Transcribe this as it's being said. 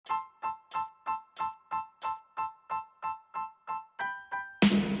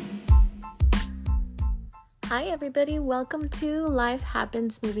Hi, everybody. Welcome to Life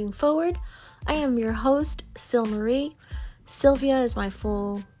Happens Moving Forward. I am your host, Sil Marie. Sylvia is my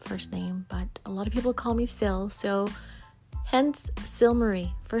full first name, but a lot of people call me Sil, so hence Sil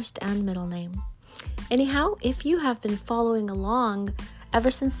Marie, first and middle name. Anyhow, if you have been following along ever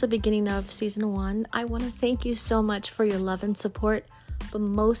since the beginning of season 1, I want to thank you so much for your love and support, but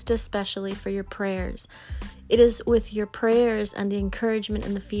most especially for your prayers. It is with your prayers and the encouragement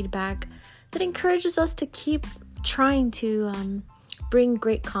and the feedback that encourages us to keep trying to bring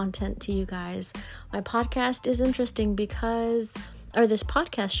great content to you guys. My podcast is interesting this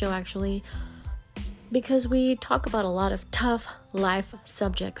podcast show actually, because we talk about a lot of tough life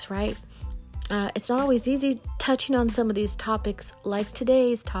subjects, right? It's not always easy touching on some of these topics, like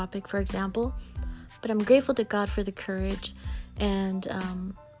today's topic, for example, but I'm grateful to God for the courage and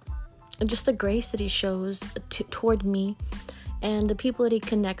just the grace that He shows toward me and the people that He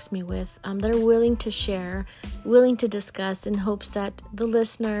connects me with that are willing to share, willing to discuss, in hopes that the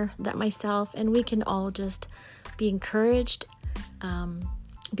listener, that myself, and we can all just be encouraged,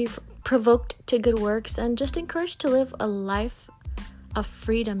 be provoked to good works, and just encouraged to live a life of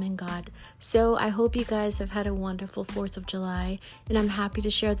freedom in God. So I hope you guys have had a wonderful 4th of July, and I'm happy to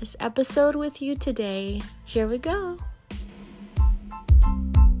share this episode with you today. Here we go.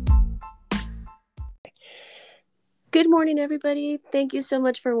 Good morning, everybody. Thank you so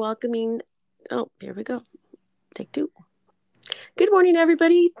much for welcoming. Oh, here we go. Take 2. Good morning,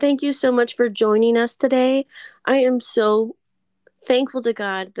 everybody. Thank you so much for joining us today. I am so thankful to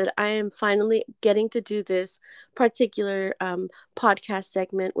God that I am finally getting to do this particular podcast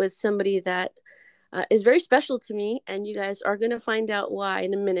segment with somebody that is very special to me, and you guys are going to find out why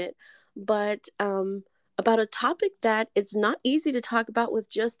in a minute. But about a topic that it's not easy to talk about with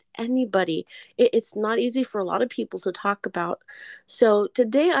just anybody. It's not easy for a lot of people to talk about. So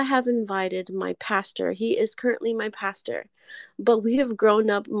today I have invited my pastor. He is currently my pastor, but we have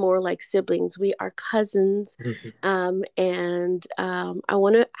grown up more like siblings. We are cousins. And I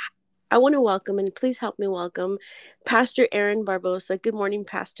want to welcome, and please help me welcome, Pastor Aaron Barbosa. Good morning,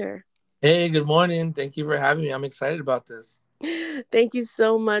 Pastor. Hey, good morning. Thank you for having me. I'm excited about this. Thank you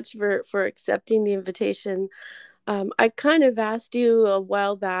so much for accepting the invitation. I kind of asked you a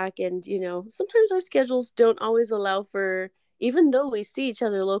while back, and sometimes our schedules don't always allow for, even though we see each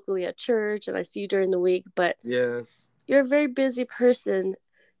other locally at church and I see you during the week, but yes, you're a very busy person,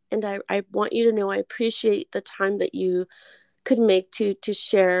 and I want you to know I appreciate the time that you could make to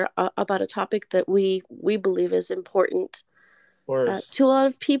share about a topic that we believe is important to a lot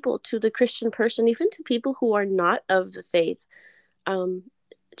of people, to the Christian person, even to people who are not of the faith.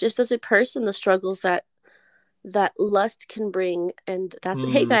 Just as a person, the struggles that lust can bring. And that's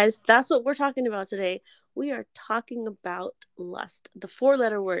hey guys, that's what we're talking about today. We are talking about lust, the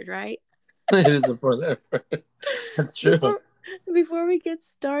 4-letter word, right? It is a 4-letter word. That's true. Before we get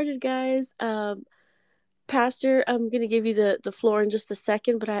started, guys, Pastor, I'm going to give you the floor in just a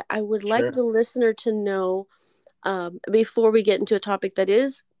second, but I would like the listener to know, before we get into a topic that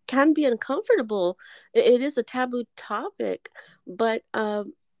can be uncomfortable, it is a taboo topic, but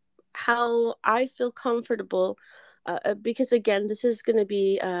how I feel comfortable, because again, this is going to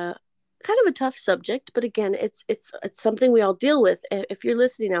be kind of a tough subject, but again, it's something we all deal with. If you're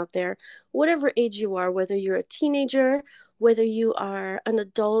listening out there, whatever age you are, whether you're a teenager, whether you are an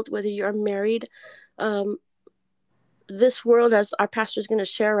adult, whether you are married, this world, as our pastor is going to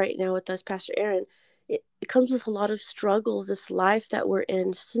share right now with us, Pastor Aaron, it comes with a lot of struggle, this life that we're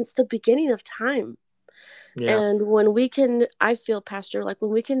in since the beginning of time. Yeah. And when we can, I feel, Pastor, like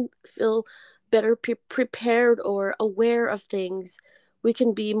when we can feel better prepared or aware of things, we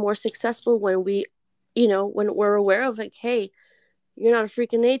can be more successful when when we're aware of, like, hey, you're not a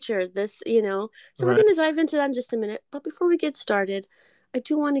freak of nature, this, So right. We're going to dive into that in just a minute. But before we get started, I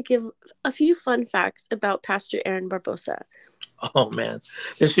do want to give a few fun facts about Pastor Aaron Barbosa. Oh, man.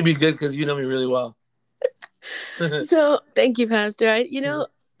 This should be good because you know me really well. So thank you, Pastor.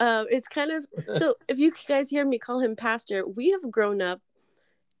 It's kind of, so if you guys hear me call him Pastor, we have grown up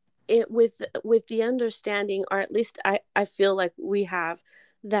with the understanding, or at least I feel like we have,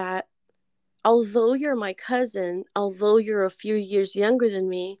 that although you're my cousin, although you're a few years younger than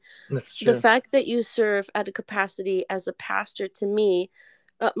me, the fact that you serve at a capacity as a pastor, to me,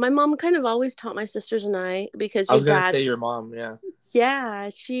 my mom kind of always taught my sisters and I, because I was going to say your mom, yeah. Yeah,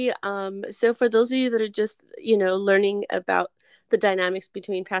 she, so for those of you that are just, learning about the dynamics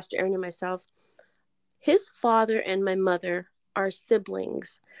between Pastor Aaron and myself, his father and my mother are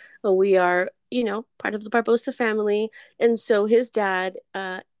siblings. We are, part of the Barbosa family. And so his dad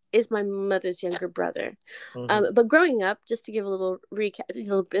is my mother's younger brother. But growing up, just to give a little recap, a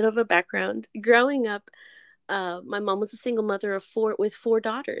little bit of a background, growing up, my mom was a single mother of four with four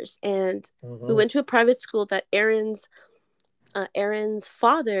daughters, and we Mm-hmm. went to a private school that Aaron's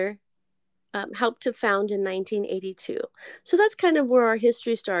father helped to found in 1982. So that's kind of where our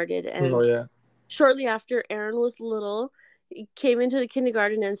history started. Oh And yeah. shortly after Aaron was little, he came into the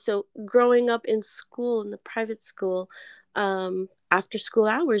kindergarten, and so growing up in school, in the private school, after school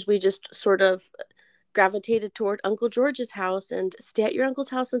hours, we just sort of gravitated toward Uncle George's house and stay at your uncle's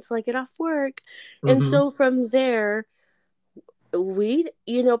house until I get off work. And Mm-hmm. so from there,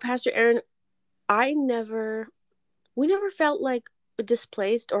 Pastor Aaron, I never, we never felt like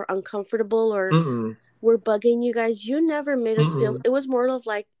displaced or uncomfortable or Mm-mm. we're bugging you guys. You never made us feel, Mm-mm. it was more of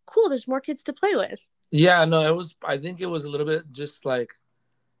like, cool, there's more kids to play with. Yeah, no, it was. I think it was a little bit just like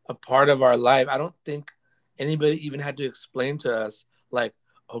a part of our life. I don't think anybody even had to explain to us, like,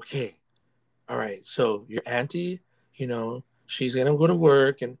 okay, all right, so your auntie, she's gonna go to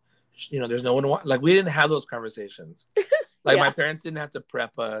work, and there's no one to watch. Like, we didn't have those conversations. Like, my Yeah. parents didn't have to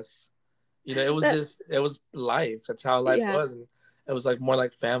prep us. It was That, just, it was life. That's how life yeah. was, and it was like more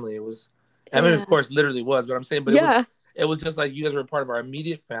like family. It was, I mean, of Yeah. course, literally was, but I'm saying, but Yeah. it was just like you guys were a part of our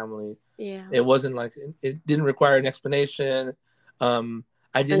immediate family. Yeah. It wasn't like it didn't require an explanation. Um,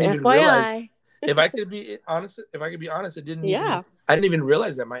 I And didn't even realize, FYI. if I could be honest, Yeah. I didn't even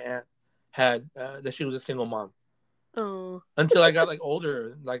realize that my aunt had that she was a single mom Oh. until I got like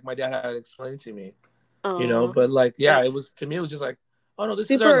older. Like, my dad had explained to me, Oh. but like, Yeah. yeah, it was, to me, it was just like, oh no,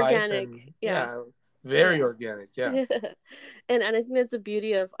 this is our Super life. organic. And Yeah. yeah, very Yeah. organic. Yeah. And I think that's the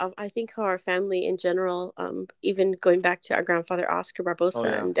beauty of I think how our family in general, even going back to our grandfather Oscar Oh Barbosa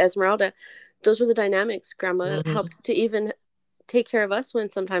yeah. and Esmeralda, those were the dynamics. Grandma Hmm. helped to even take care of us when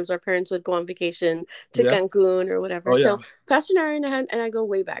sometimes our parents would go on vacation to Yeah. Cancun or whatever. Oh yeah. So Pastor Nara and I go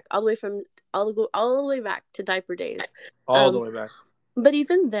way back, all the way from all the way back to diaper days. All the Um, way back. but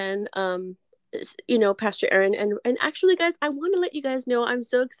even then, Pastor Aaron, and actually, guys, I want to let you guys know I'm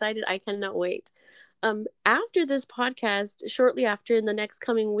so excited. I cannot wait. After this podcast, shortly after, in the next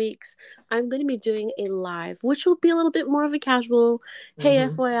coming weeks, I'm going to be doing a live, which will be a little bit more of a casual, hey, Hmm.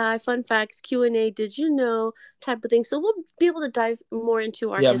 FYI, fun facts, Q&A, did you know, type of thing. So we'll be able to dive more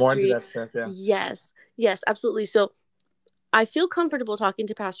into our Yeah, more into history. that stuff. Yeah. Yes, yes, absolutely. So I feel comfortable talking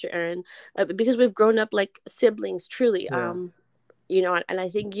to Pastor Aaron because we've grown up like siblings, truly. Yeah. And I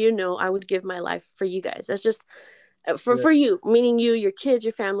think I would give my life for you guys. That's just Yeah. for you, meaning you, your kids,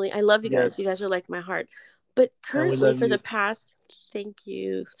 your family. I love you guys. You Yes. guys are like my heart. But And we currently, love for the you. past, thank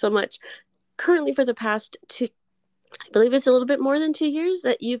you so much. Currently, for the past two, I believe it's a little bit more than 2 years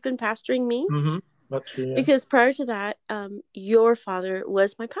that you've been pastoring me. Mm-hmm. About 2 years. Because prior to that, your father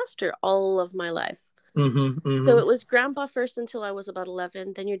was my pastor all of my life. Mm-hmm. So Mm-hmm. it was grandpa first until I was about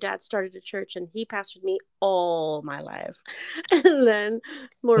 11. Then your dad started a church and he pastored me all my life. And then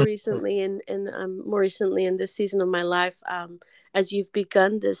more recently in this season of my life, as you've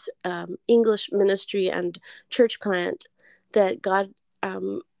begun this English ministry and church plant that God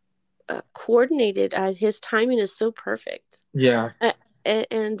coordinated, his timing is so perfect. Yeah. Uh,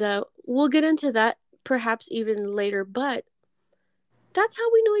 and we'll get into that perhaps even later, but that's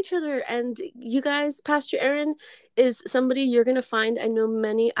how we know each other. And you guys, Pastor Aaron is somebody you're going to find. I know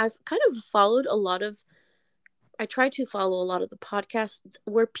I've kind of I try to follow a lot of the podcasts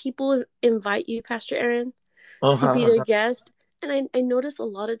where people invite you, Pastor Aaron, to Uh-huh. be their Uh-huh. guest. And I notice a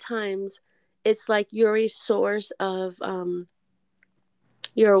lot of times it's like you're a source of,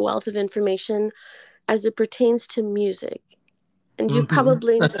 you're a wealth of information as it pertains to music. And you've Mm-hmm.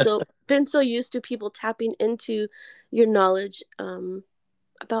 probably been so used to people tapping into your knowledge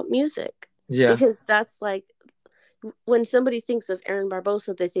about music, Yeah. because that's like when somebody thinks of Aaron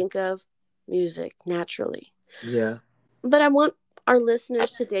Barbosa, they think of music naturally. Yeah. But I want our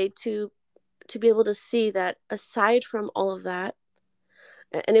listeners today to be able to see that aside from all of that,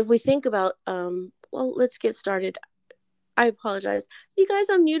 and if we think about, well, let's get started. I apologize, you guys.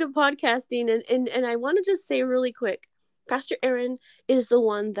 I'm new to podcasting, and I want to just say really quick, Pastor Aaron is the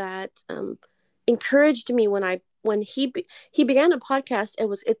one that encouraged me when he began a podcast.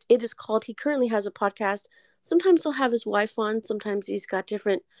 It is called. He currently has a podcast. Sometimes he'll have his wife on. Sometimes he's got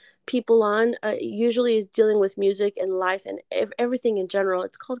different people on. Usually, he's dealing with music and life and everything in general.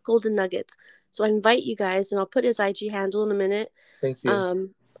 It's called Golden Nuggets. So I invite you guys, and I'll put his IG handle in a minute. Thank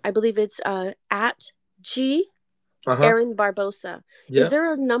you. I believe it's at G Uh-huh. Aaron Barbosa. Is Yep.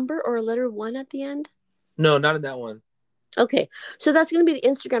 there a number or a letter 1 at the end? No, not in that one. Okay, so that's going to be the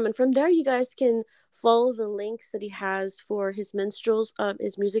Instagram, and from there you guys can follow the links that he has for his minstrels,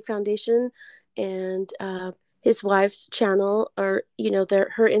 his music foundation, and his wife's channel, or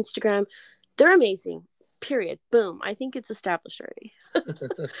her Instagram. They're amazing. period. Boom. I think it's established already.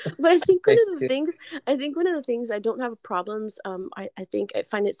 But I think Thank you. one of the things I don't have problems. I think I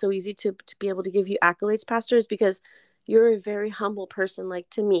find it so easy to be able to give you accolades, Pastor, is because you're a very humble person. Like,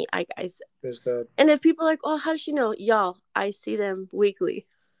 to me, Praise God. and if people are like, oh, how does she know? Y'all, I see them weekly.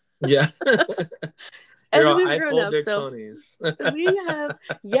 Yeah. You're And all, we've I grown fold up, their so Tonys. we have,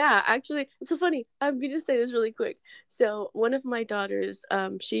 yeah, actually, it's so funny. I'm gonna say this really quick. So one of my daughters,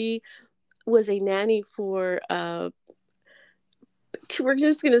 she was a nanny for we're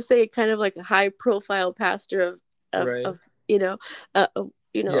just gonna say kind of like a high profile pastor Right. of uh, uh, a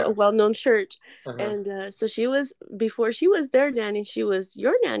Yeah. well-known church. Uh-huh. And so she was, before she was their nanny, she was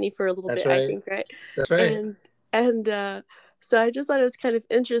your nanny for a little That's bit, I right. think, right? That's right. And so I just thought it was kind of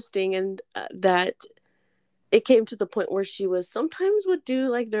interesting, and that it came to the point where she was sometimes would do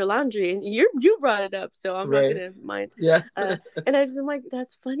like their laundry, and you brought it up, so I'm not Right. gonna mind. Yeah. And I just am like,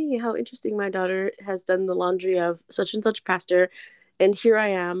 that's funny how interesting. My daughter has done the laundry of such and such pastor, and here I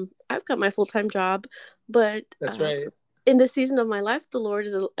am. I've got my full-time job, but That's right. in this season of my life, the Lord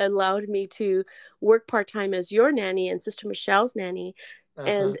has allowed me to work part-time as your nanny and Sister Michelle's nanny. Uh-huh.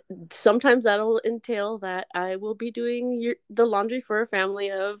 And sometimes that'll entail that I will be doing the laundry for a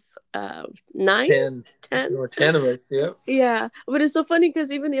family of 9, 10. 10. Or 10 of us. Yep. Yeah, but it's so funny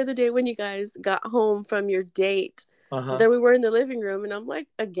because even the other day when you guys got home from your date, Uh-huh. there we were in the living room, and I'm like,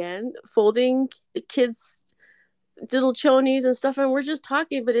 again, folding kids' little chonies and stuff, and we're just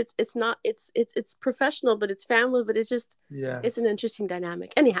talking, but it's not, it's professional, but it's family, but Yeah. it's an interesting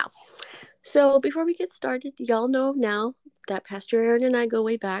dynamic. Anyhow, so before we get started, y'all know now that Pastor Aaron and I go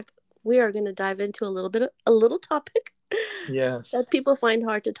way back. We are going to dive into a little topic Yes. that people find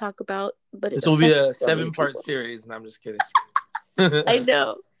hard to talk about, but it This will be affects a so many 7-part people. series, and I'm just kidding. I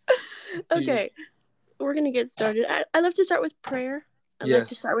know. It's cute. Okay, we're gonna get started. I love to start with prayer. I like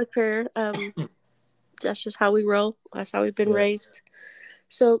to Yes. start with prayer. That's just how we roll. That's how we've been Yes. raised.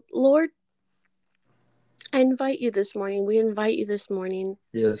 So, Lord, I invite you this morning. We invite you this morning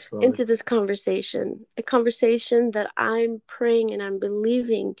Yes, Lord. into this conversation. A conversation that I'm praying and I'm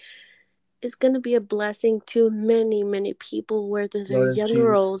believing is going to be a blessing to many, many people, whether they're Lord young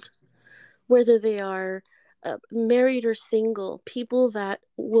or Jesus. old, whether they are married or single, people that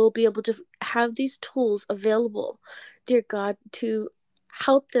will be able to have these tools available, dear God, to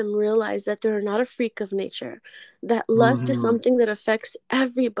help them realize that they're not a freak of nature, that lust is Mm-hmm. something that affects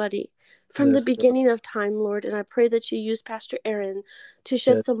everybody from the Yes, Lord. beginning of time, Lord. And I pray that you use Pastor Aaron to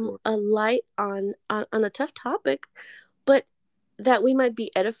shed Yes, some Lord. a light on a tough topic, but that we might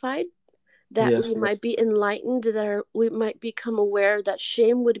be edified, that Yes, we Lord. might be enlightened, that we might become aware, that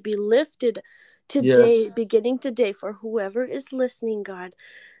shame would be lifted today, Yes. beginning today, for whoever is listening, God.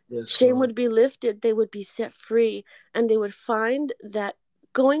 Yes, Shame Lord. would be lifted, they would be set free, and they would find that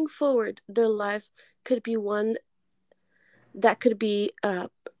going forward, their life could be one that could be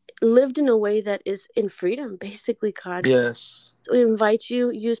lived in a way that is in freedom, basically, God. Yes. So we invite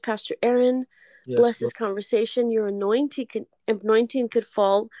you, use Pastor Aaron, Yes, bless this Lord. conversation. Your anointing could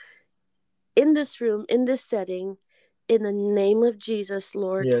fall in this room, in this setting, in the name of Jesus,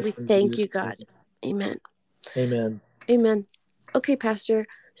 Lord. We Yes, in thank Jesus' you, God. name. Amen. Amen. Amen. Okay, Pastor.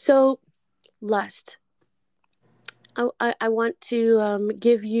 So, lust. I want to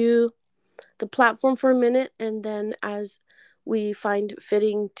give you the platform for a minute, and then as we find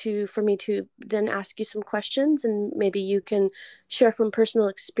fitting for me to then ask you some questions, and maybe you can share from personal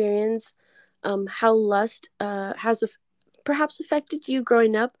experience how lust has perhaps affected you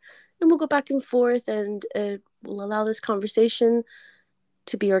growing up, and we'll go back and forth, and we'll allow this conversation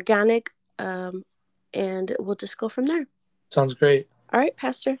to be organic, and we'll just go from there. Sounds great. All right,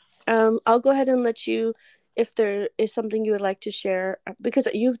 Pastor. I'll go ahead and let you, if there is something you would like to share, because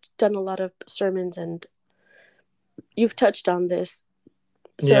you've done a lot of sermons and you've touched on this.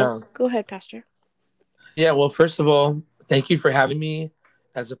 So Yeah. go ahead, Pastor. Yeah. Well, first of all, thank you for having me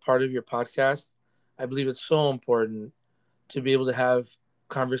as a part of your podcast. I believe it's so important to be able to have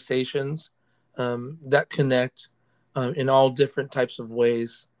conversations that connect in all different types of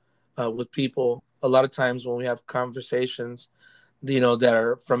ways with people. A lot of times when we have conversations, that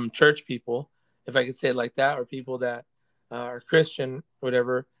are from church people, if I could say it like that, or people that are Christian,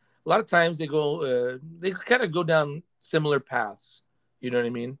 whatever. A lot of times they kind of go down similar paths. You know what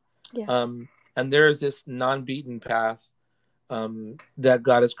I mean? Yeah. And there is this non-beaten path that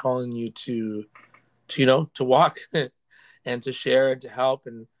God is calling you to walk and to share and to help.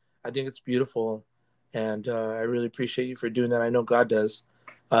 And I think it's beautiful. And I really appreciate you for doing that. I know God does.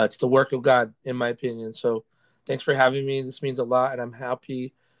 It's the work of God, in my opinion. So thanks for having me. This means a lot. And I'm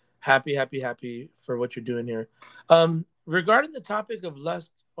happy for what you're doing here. Regarding the topic of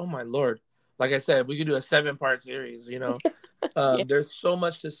lust, oh my Lord. like I said, we could do a 7-part series, Yeah. There's so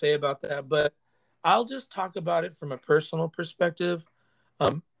much to say about that, but I'll just talk about it from a personal perspective.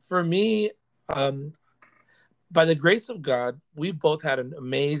 For me, um, by the grace of God, we've both had an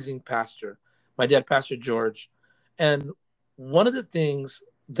amazing pastor. My dad, Pastor George. And one of the things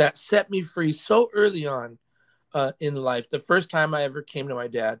that set me free so early on in life, the first time I ever came to my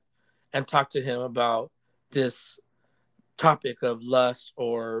dad and talked to him about this topic of lust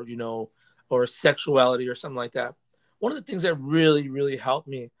or sexuality or something like that. One of the things that really, really helped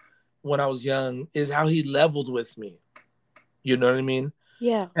me when I was young is how he leveled with me. You know what I mean?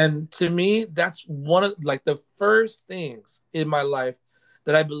 Yeah. And to me, that's one of like the first things in my life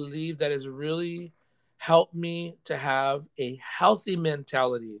that I believe that has really helped me to have a healthy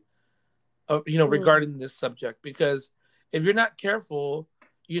mentality, Mm. regarding this subject. Because if you're not careful,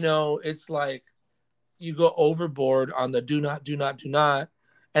 it's like you go overboard on the do not, do not, do not,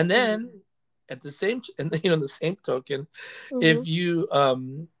 and then at the same, and the same token, Mm-hmm. if you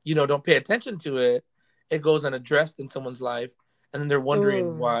don't pay attention to it, it goes unaddressed in someone's life, and then they're wondering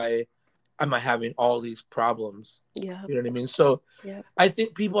Mm. why am I having all these problems. Yeah. You know what I mean? So Yeah. I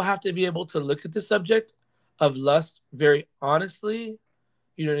think people have to be able to look at the subject of lust very honestly.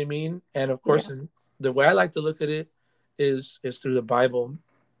 You know what I mean? And of course, Yeah. and the way I like to look at it is through the Bible.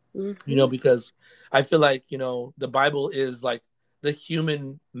 Mm-hmm. Because I feel like the Bible is like the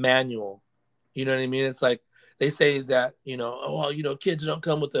human manual. You know what I mean? It's like they say that oh, well, kids don't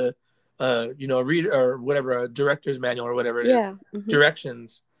come with a read or whatever, a director's manual or whatever it is, Yeah. Mm-hmm.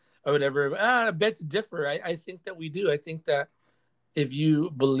 directions or whatever. I beg to differ. I think that we do. I think that if you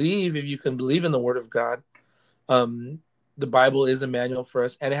can believe in the Word of God, um, the Bible is a manual for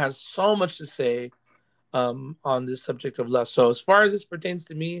us, and it has so much to say on this subject of lust. So as far as this pertains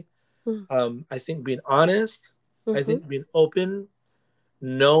to me, I think being honest, I Mm-hmm. think being open,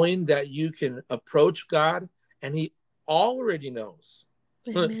 knowing that you can approach God and He already knows.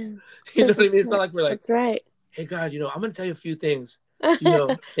 You Amen. know what I mean? That's It's not right. like we're like, That's right. hey, God, I'm going to tell you a few things. In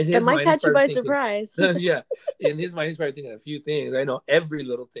That His might mind, He's catch you probably by thinking, surprise. yeah, in His mind, He's probably thinking a few things. I know every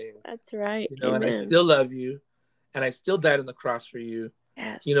little thing, That's right. and I Amen. still love you, and I still died on the cross for you.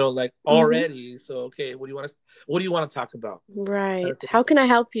 Yes. Like Mm-hmm. already. So okay, what do you want to talk about? Kind Right. of thing. How can I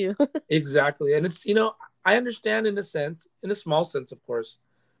help you? Exactly. And it's, I understand in a sense, in a small sense, of course,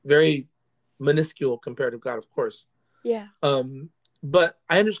 very minuscule compared to God, of course. Yeah. Um, but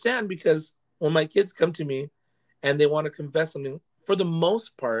I understand because when my kids come to me and they want to confess something, for the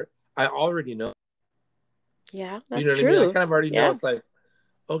most part, I already know. Yeah. You know That's what I mean? I true. kind of already know. Yeah. It's like,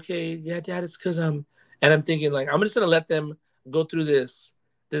 okay, yeah, Dad, it's because and I'm thinking like I'm just gonna let them go through this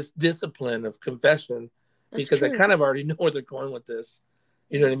discipline of confession That's because I true. kind of already know where they're going with this.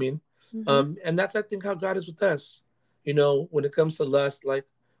 You know Yeah. what I mean? Mm-hmm. And that's I think how God is with us. When it comes to lust, like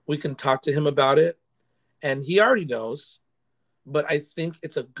we can talk to Him about it, and He already knows. But I think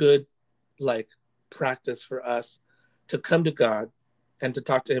it's a good like practice for us to come to God and to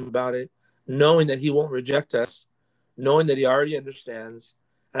talk to Him about it, knowing that He won't reject us, knowing that He already understands.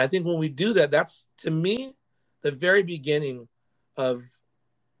 And I think when we do that, that's to me the very beginning of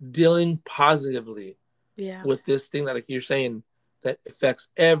dealing positively Yeah. with this thing that, like you're saying, that affects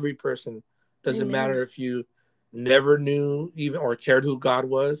every person. Doesn't Amen. matter if you never knew even or cared who God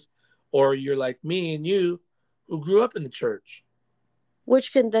was, or you're like me and you who grew up in the church.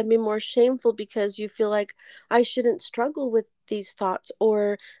 Which can then be more shameful because you feel like I shouldn't struggle with these thoughts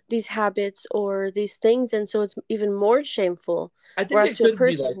or these habits or these things. And so it's even more shameful. I think Whereas it to a could be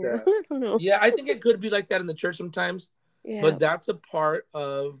person like who, that. I don't know. Yeah, I think it could be like that in the church sometimes, Yeah. but that's a part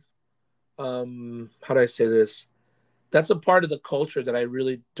of how do I say this? That's a part of the culture that I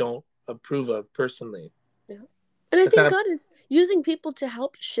really don't approve of personally. Yeah. And I I kind think of God is using people to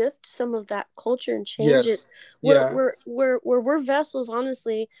help shift some of that culture and change it. yes, yeah, Where we're vessels,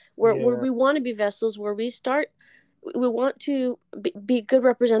 honestly, where yeah, we want to be vessels, where we want to be good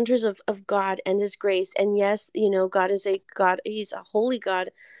representatives of God and His grace. And yes, God is a God, He's a holy God,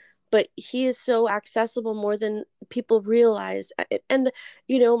 but He is so accessible more than people realize. And,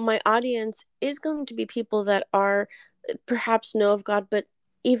 my audience is going to be people that are perhaps know of God, but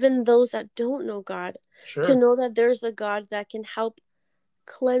even those that don't know God, to sure, know that there's a God that can help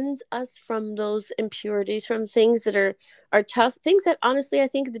cleanse us from those impurities, from things that are tough, things that honestly I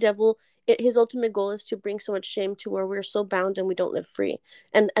think the devil, his ultimate goal is to bring so much shame to where we're so bound and we don't live free.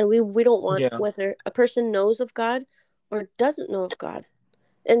 And we don't want, yeah, whether a person knows of God or doesn't know of God.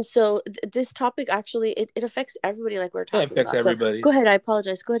 And so this topic actually it affects everybody, like we're yeah, it talking affects about. So everybody. go ahead, I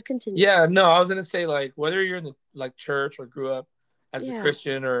apologize, go ahead, continue. Yeah, no, I was gonna say like whether you're in the like church or grew up as a Yeah.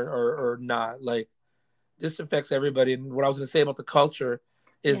 Christian or not, like this affects everybody. And what I was gonna say about the culture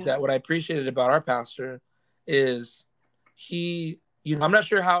is that what I appreciated about our pastor is he, I'm not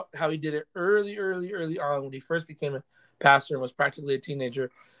sure how he did it early on when he first became a pastor and was practically a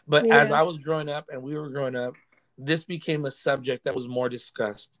teenager. But as I was growing up and we were growing up, this became a subject that was more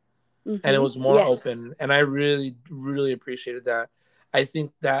discussed and it was more open. And I really, really appreciated that. I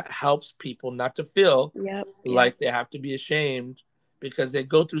think that helps people not to feel like they have to be ashamed because they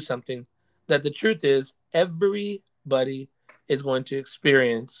go through something that the truth is everybody is going to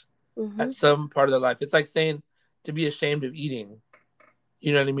experience at some part of their life. It's like saying to be ashamed of eating.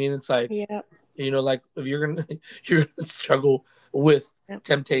 You know what I mean? It's like, like if you're gonna struggle with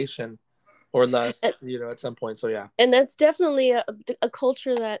temptation or lust, at some point. So and that's definitely a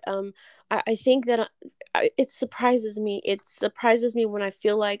culture that I think that it surprises me. It surprises me when I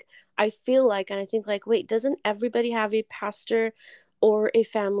feel like, and I think like, wait, doesn't everybody have a pastor or a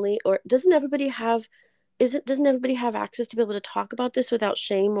family, or doesn't everybody have access to be able to talk about this without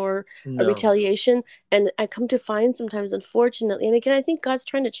shame or a retaliation? And I come to find sometimes, unfortunately, and again, I think God's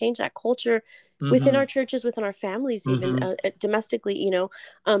trying to change that culture within our churches, within our families, even domestically,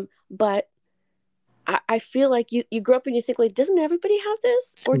 but I feel like you grow up and you think, like, doesn't everybody have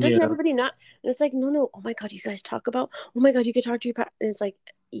this, or doesn't everybody not? And it's like, no, oh my God, you guys talk about, oh my God, you can talk to your and it's like,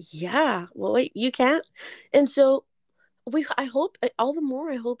 yeah, well, wait, you can't. And so I hope all the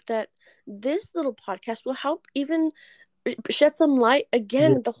more, I hope that this little podcast will help even shed some light.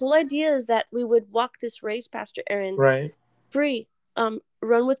 Again, the whole idea is that we would walk this race, Pastor Aaron, free,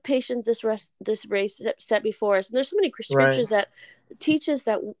 run with patience this race set before us. And there's so many scriptures that teach us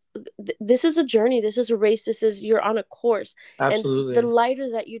that this is a journey, this is a race, you're on a course. Absolutely. And the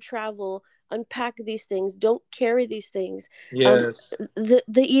lighter that you travel, unpack these things, don't carry these things, the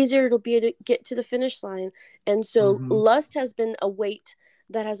easier it'll be to get to the finish line. And so lust has been a weight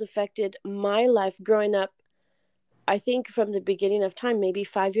that has affected my life growing up, I think from the beginning of time, maybe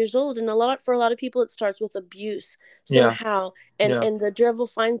 5 years old. And for a lot of people, it starts with abuse somehow. And the devil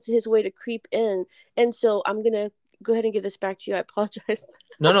finds his way to creep in. And so I'm going to go ahead and give this back to you. I apologize.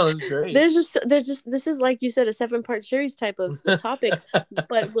 No, that's great. This is, like you said, a 7-part series type of topic,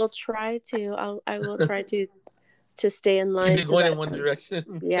 but we'll try to, I will try to stay in line. Keep it going in one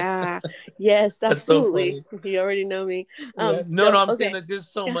direction. Yes, absolutely. So you already know me. I'm saying that there's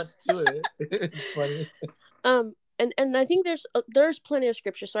so much to it. It's funny. And I think there's plenty of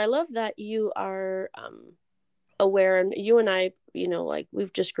scripture. So I love that you are aware, and you and I, like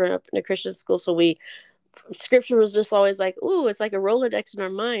we've just grown up in a Christian school, so scripture was just always like, ooh, it's like a Rolodex in our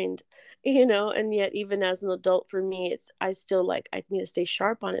mind, and yet even as an adult, for me, I still I need to stay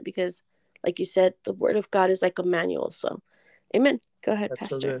sharp on it because, like you said, the word of God is like a manual. So, amen. Go ahead,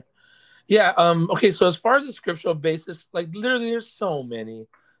 Pastor. So good. Yeah. Okay. So as far as the scriptural basis, like literally there's so many.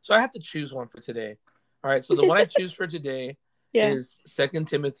 So I have to choose one for today. All right. So the one I choose for today is 2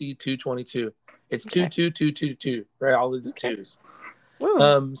 Timothy 2:22. It's 2:2:2:2, right? All of these twos.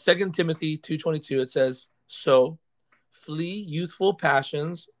 2 Timothy 2:22, it says, so flee youthful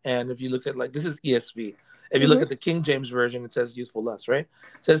passions. And if you look at this is ESV. If you look at the King James Version, it says youthful lust, right?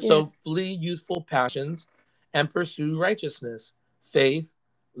 It says, so flee youthful passions and pursue righteousness, faith,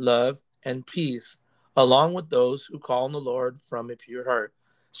 love, and peace, along with those who call on the Lord from a pure heart.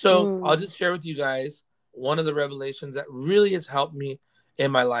 So I'll just share with you guys one of the revelations that really has helped me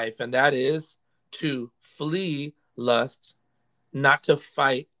in my life, and that is to flee lust, not to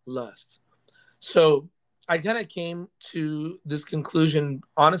fight lust. So I kind of came to this conclusion,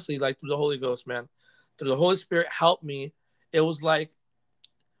 honestly, through the Holy Ghost, man. Through the Holy Spirit helped me. It was like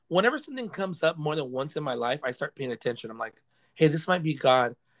whenever something comes up more than once in my life, I start paying attention. I'm like, hey, this might be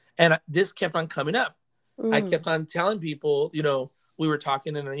God. And this kept on coming up. I kept on telling people, we were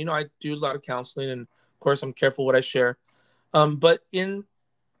talking, and I do a lot of counseling, and of course I'm careful what I share. But in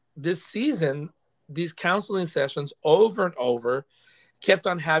this season, these counseling sessions over and over kept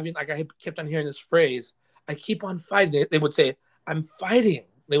on having, I kept on hearing this phrase, I keep on fighting. They would say, I'm fighting.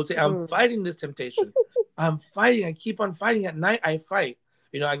 They would say, I'm fighting this temptation. I'm fighting. I keep on fighting. At night, I fight.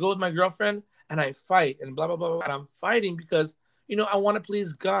 I go with my girlfriend and I fight and blah, blah, blah, blah. And I'm fighting because, I want to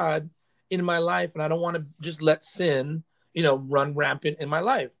please God in my life. And I don't want to just let sin, run rampant in my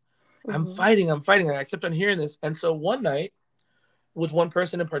life. I'm fighting. And I kept on hearing this. And so one night with one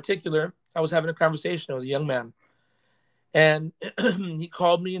person in particular, I was having a conversation. I was a young man. And he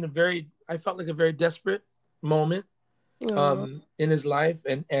called me I felt like a very desperate moment in his life.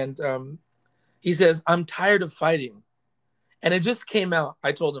 And he says, I'm tired of fighting. And it just came out.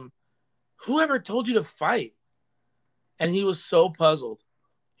 I told him, whoever told you to fight? And he was so puzzled.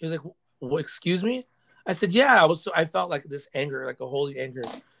 He was like, well, excuse me? I said, yeah. I felt like this anger, like a holy anger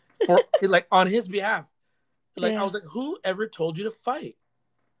on his behalf. I was like, who ever told you to fight?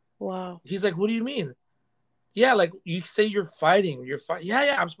 Wow. He's like, what do you mean? Yeah, like you say you're fighting.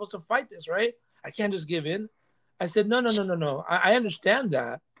 Yeah, I'm supposed to fight this, right? I can't just give in. I said, no. I understand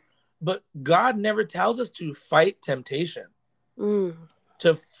that. But God never tells us to fight temptation, Mm.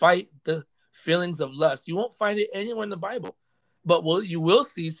 to fight the feelings of lust. You won't find it anywhere in the Bible. But what you will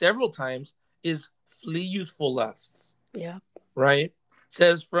see several times is flee youthful lusts, Yeah. right? It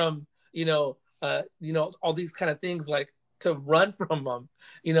says from, all these kind of things like to run from them.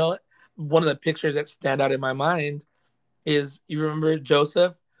 You know, one of the pictures that stand out in my mind is, you remember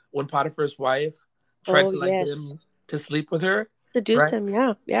Joseph when Potiphar's wife tried Oh, to like get yes. him to sleep with her, Seduce right? him.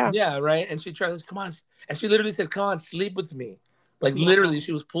 Yeah. Yeah. Yeah, right. And she tried to, come on, and she literally said, "Come on, sleep with me." Like literally, Wow.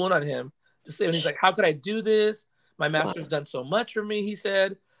 she was pulling on him to sleep. And he's like, "How could I do this? My Wow. master's done so much for me." He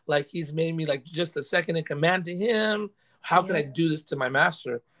said, "Like he's made me like just a second in command to him. How can I do this to my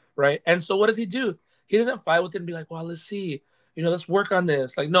master?" Right. And so what does he do? He doesn't fight with it and be like, "Well, let's see, let's work on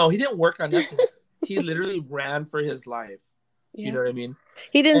this." Like, no, he didn't work on nothing. He literally ran for his life. You Yeah. know what I mean?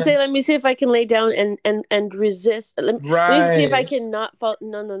 He didn't say, And "Let me see if I can lay down and resist. Let me see if I right. can not fall."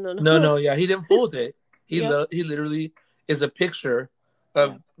 No, no, no, No, no. no, yeah, he didn't fool with it. Yep. He literally is a picture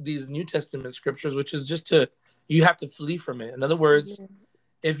of Yep. these New Testament scriptures, which is just you have to flee from it. In other words, Yeah.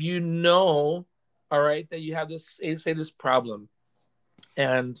 if you know, all right, that you have this, say this problem,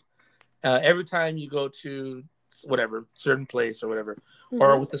 and every time you go to whatever certain place or whatever, or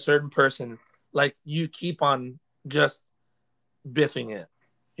Mm-hmm. with a certain person, like you keep on just biffing it.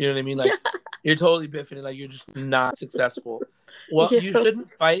 You know what I mean? Like you're totally biffing it, like you're just not successful. Well, Yeah. you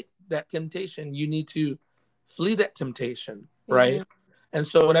shouldn't fight that temptation. You need to flee that temptation, Yeah. right? And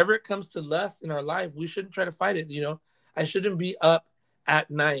so whenever it comes to lust in our life, we shouldn't try to fight it. I shouldn't be up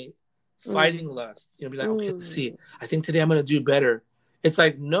at night fighting Mm. lust. Be like, okay, let's see. Mm. I think today I'm gonna do better. It's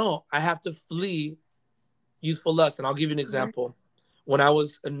like, no, I have to flee youthful lust. And I'll give you an Right. example. When I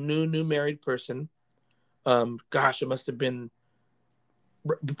was a new married person, gosh, it must have been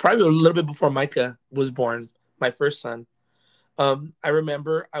probably a little bit before Micah was born, my first son. I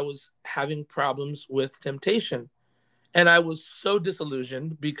remember I was having problems with temptation, and I was so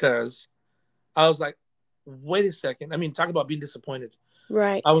disillusioned because I was like, wait a second. I mean, talk about being disappointed.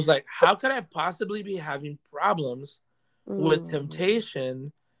 Right. I was like, how could I possibly be having problems with Mm.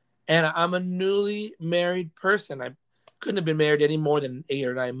 temptation? And I'm a newly married person. I couldn't have been married any more than 8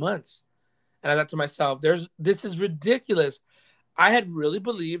 or 9 months. And I thought to myself, this is ridiculous. I had really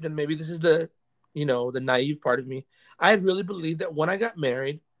believed, and maybe this is the naive part of me. I had really believed that when I got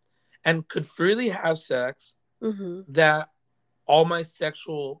married and could freely have sex, Mm-hmm. that all my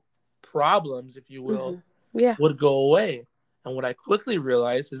sexual problems, if you Mm-hmm. will, Yeah. would go away. And what I quickly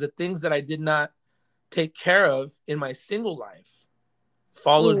realized is that things that I did not take care of in my single life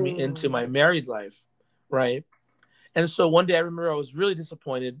followed me into Mm. my married life, right? And so one day I remember I was really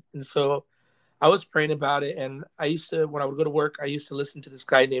disappointed. And so I was praying about it. And when I would go to work, I used to listen to this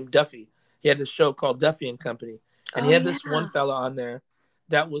guy named Duffy. He had this show called Duffy and Company. And he Oh had this one yeah. fella on there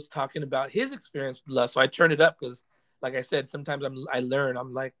that was talking about his experience with lust. So I turned it up because, like I said, sometimes I learn.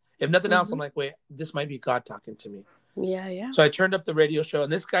 I'm like, if nothing else, Mm-hmm. I'm like, wait, this might be God talking to me. Yeah. Yeah. So I turned up the radio show,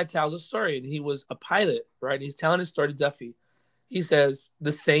 and this guy tells a story, and he was a pilot, right? He's telling his story to Duffy. He says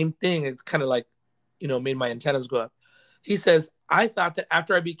the same thing. It kind of like, made my antennas go up. He says, I thought that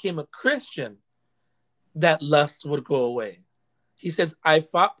after I became a Christian, that lust would go away. He says, I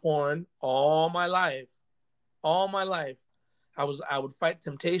fought porn all my life. All my life. I would fight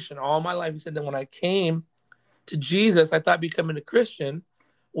temptation all my life. He said that when I came to Jesus, I thought becoming a Christian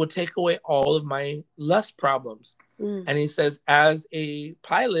would take away all of my lust problems. Mm. And he says, as a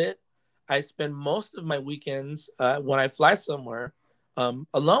pilot, I spend most of my weekends when I fly somewhere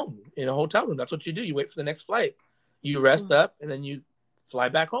alone in a hotel room. That's what you do. You wait for the next flight. You rest up and then you fly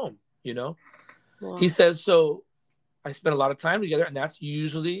back home. Wow. He says, so I spend a lot of time together, and that's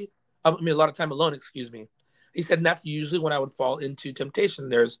usually, a lot of time alone, excuse me. He said, and that's usually when I would fall into temptation.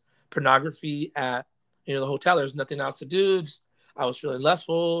 There's pornography at, the hotel. There's nothing else to do. I was feeling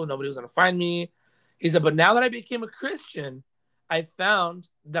lustful. Nobody was going to find me. He said, but now that I became a Christian, I found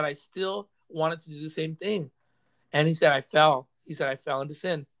that I still wanted to do the same thing. And he said, I fell. He said, I fell into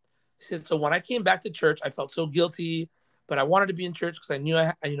sin. He said, so when I came back to church, I felt so guilty, but I wanted to be in church because I knew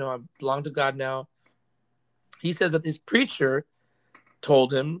I belonged to God now. He says that his preacher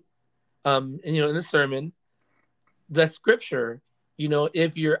told him, in the sermon, the scripture,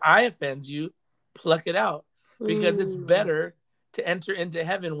 if your eye offends you, pluck it out, because it's better to enter into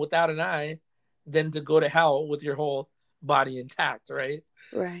heaven without an eye than to go to hell with your whole body intact, right?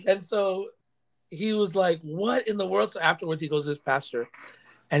 Right. And so he was like, what in the world? So afterwards he goes to his pastor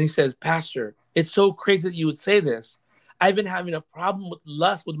and he says, Pastor, it's so crazy that you would say this. I've been having a problem with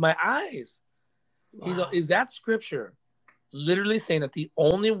lust with my eyes. Wow. Is that scripture literally saying that the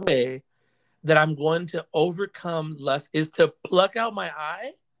only way that I'm going to overcome lust is to pluck out my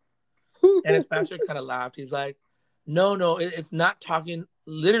eye? And his pastor kind of laughed. He's like, no, it's not talking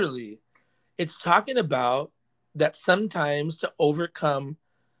literally. It's talking about that sometimes to overcome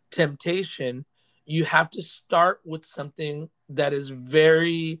temptation, you have to start with something that is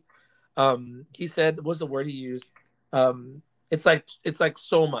very, he said, what's the word he used? It's like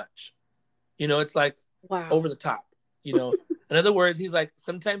so much, it's like Wow. over the top, In other words, he's like,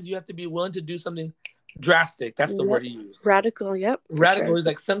 sometimes you have to be willing to do something drastic. That's the word he used. Radical. Yep. Radical. Sure. Is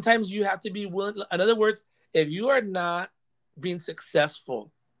like, sometimes you have to be willing. In other words, if you are not being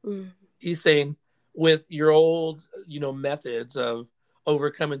successful, he's saying, with your old, methods of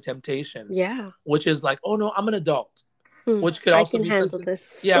overcoming temptation. Yeah. Which is like, oh no, I'm an adult. Which could also I can be handle something,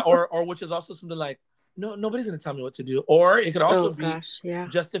 this. yeah, or which is also something like, no, nobody's gonna tell me what to do. Or it could also be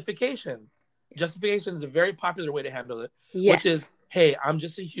justification. Justification is a very popular way to handle it. Yes. Which is, hey, I'm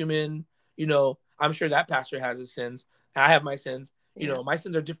just a human, I'm sure that pastor has his sins. I have my sins. My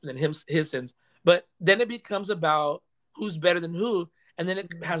sins are different than his sins. But then it becomes about who's better than who, and then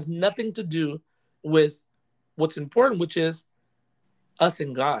it has nothing to do with what's important, which is us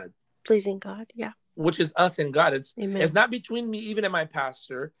and God. Pleasing God, yeah. Which is us and God. Amen. It's not between me even and my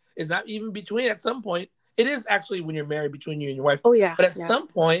pastor. It's not even between, at some point. It is actually when you're married, between you and your wife. Oh, yeah. But at some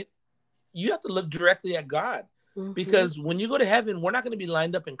point, you have to look directly at God. Because when you go to heaven, we're not going to be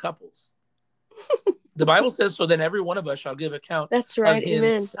lined up in couples. The Bible says, so then every one of us shall give account That's right. of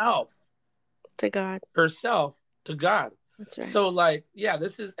Amen. himself to God. Herself to God. That's right. So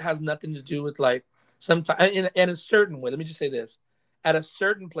this has nothing to do with sometimes in a certain way. Let me just say this. At a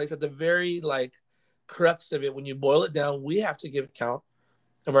certain place, at the very crux of it, when you boil it down, we have to give account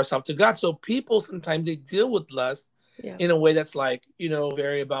of ourselves to God. So people sometimes they deal with lust in a way that's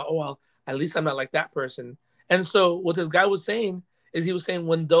very about, oh, well, at least I'm not like that person. And so what this guy was saying is, he was saying,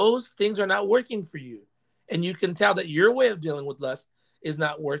 when those things are not working for you, and you can tell that your way of dealing with lust is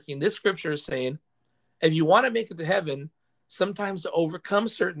not working, this scripture is saying, if you want to make it to heaven, sometimes to overcome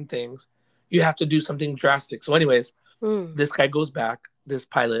certain things, you have to do something drastic. So anyways, this guy goes back, this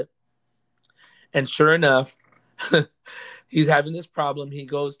pilot, and sure enough, he's having this problem. He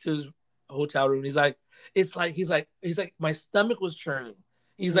goes to his hotel room. He's like, my stomach was churning.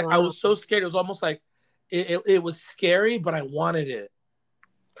 He's like, I was so scared. It was almost like it was scary, but I wanted it.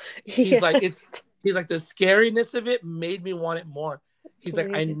 He's like, he's like, the scariness of it made me want it more. He's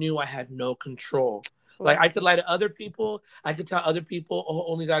like, I knew I had no control. Like, I could lie to other people. I could tell other people,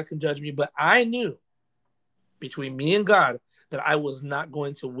 oh, only God can judge me. But I knew between me and God that I was not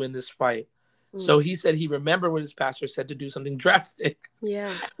going to win this fight. So he said he remembered what his pastor said to do something drastic.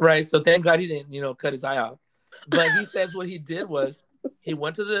 Yeah. Right. So thank God he didn't, cut his eye out. But he says what he did was he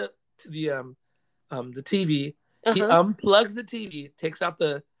went to the TV. He unplugs the TV, takes out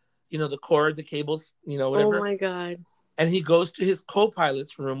the cord, the cables, whatever. Oh my God. And he goes to his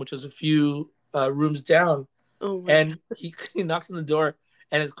co-pilot's room, which is a few rooms down. And he knocks on the door,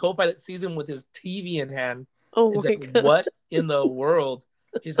 and his co-pilot sees him with his TV in hand. Oh He's my like, God. what in the world?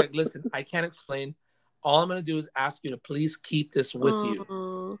 He's like, listen, I can't explain. All I'm going to do is ask you to please keep this with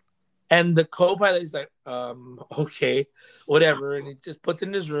you. And the co-pilot is like, okay, whatever. And he just puts it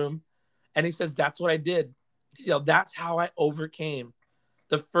in his room. And he says, that's what I did. That's how I overcame.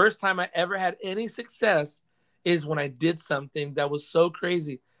 The first time I ever had any success is when I did something that was so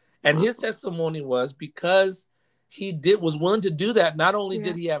crazy. And his testimony was, because he was willing to do that, not only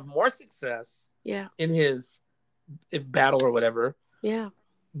did he have more success in his battle or whatever,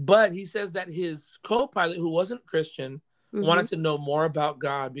 but he says that his co-pilot, who wasn't Christian, wanted to know more about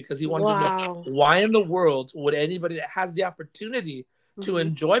God, because he wanted to know, why in the world would anybody that has the opportunity to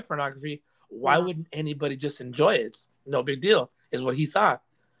enjoy pornography, why wouldn't anybody just enjoy it? It's no big deal, is what he thought.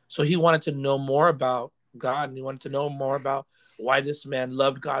 So he wanted to know more about God, and he wanted to know more about why this man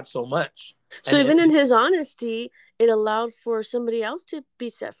loved God so much. So even in his honesty, it allowed for somebody else to be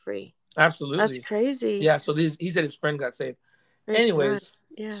set free. Absolutely. That's crazy. Yeah, so he said his friend got saved. Anyways,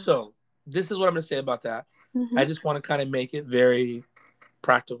 so this is what I'm going to say about that. I just want to kind of make it very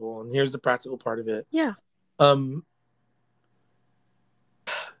practical, and here's the practical part of it. Yeah.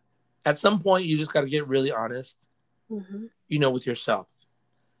 At some point, you just got to get really honest, with yourself.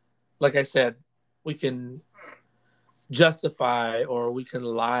 Like I said, we can justify, or we can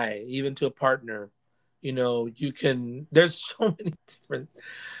lie, even to a partner. There's so many different,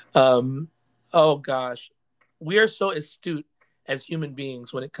 oh gosh, we are so astute as human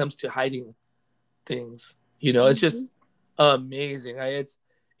beings when it comes to hiding things. It's just amazing.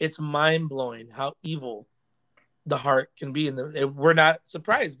 It's mind-blowing how evil the heart can be. And we're not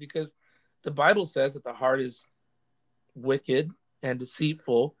surprised because the Bible says that the heart is wicked and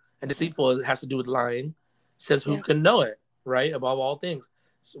deceitful, and deceitful has to do with lying. It says, who Yeah. can know it, right? Above all things,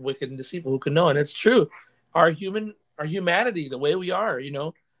 it's wicked and deceitful, who can know it? And it's true. Our humanity, the way we are,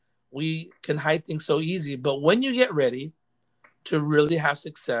 we can hide things so easy. But when you get ready to really have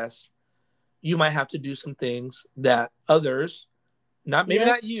success, you might have to do some things that others, maybe Yep.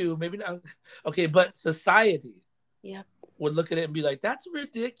 not you, maybe not, okay, but society Yep. would look at it and be like, that's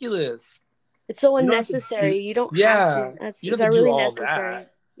ridiculous. It's so You don't have to unnecessary. do- You don't have Yeah, to. That's, you is don't have that to do really all necessary?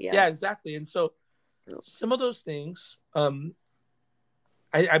 that. Yeah. Yeah, exactly. And so some of those things,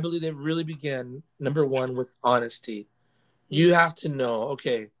 I believe they really begin, number one, with honesty. You have to know,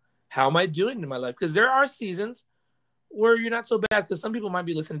 okay, how am I doing in my life? Because there are seasons where you're not so bad, because some people might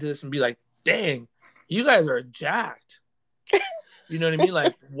be listening to this and be like, dang, you guys are jacked. You know what I mean?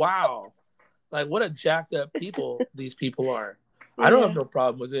 Like, wow. Like, what a jacked up people these people are. I don't have no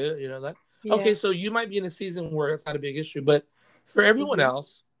problem with it. That. Yeah. Okay, so you might be in a season where it's not a big issue, but for everyone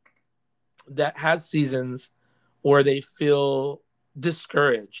else that has seasons where they feel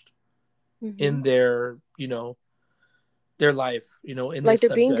discouraged in their, their life, in like this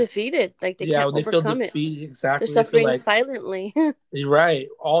they're being subject. defeated, like they Yeah, can't they feel overcome it. defeated. They're Exactly. They feel suffering like, silently. you're right.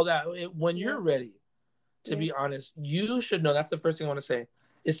 All that. When you're Yeah. ready to be honest, you should know. That's the first thing I want to say,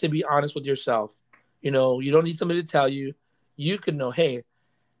 is to be honest with yourself. You don't need somebody to tell you. You can know, hey,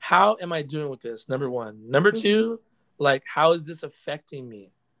 how am I doing with this? Number one. Number two, like, how is this affecting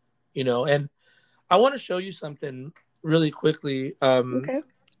me? And I want to show you something really quickly Okay.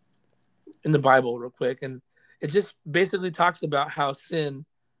 in the Bible real quick. And it just basically talks about how sin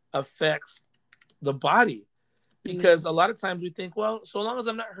affects the body. Because a lot of times we think, well, so long as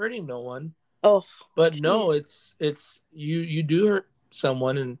I'm not hurting no one. Oh, But geez. no, it's you do hurt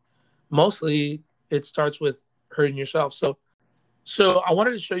someone, and mostly it starts with hurting yourself. So I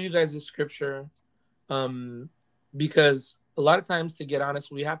wanted to show you guys this scripture, because a lot of times, to get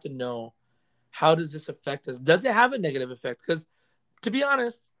honest, we have to know, how does this affect us? Does it have a negative effect? Because to be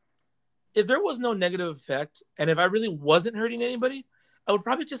honest, if there was no negative effect, and if I really wasn't hurting anybody, I would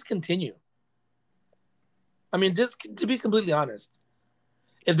probably just continue. I mean, just to be completely honest,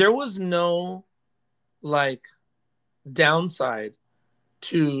 if there was no like downside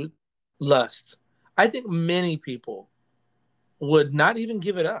to lust, I think many people would not even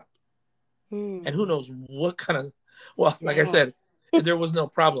give it up. And who knows what kind of, well, like I said, if there was no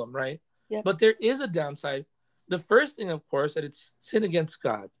problem, right? Yep. But there is a downside. The first thing, of course, that it's sin against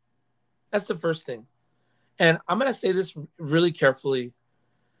God. That's the first thing. And I'm going to say this really carefully,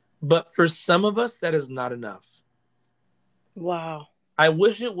 but for some of us, that is not enough. Wow. I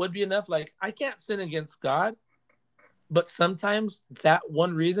wish it would be enough. Like, I can't sin against God, but sometimes that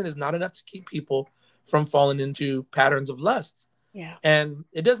one reason is not enough to keep people from falling into patterns of lust. Yeah. And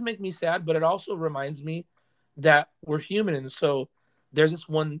it does make me sad, but it also reminds me that we're human. And so there's this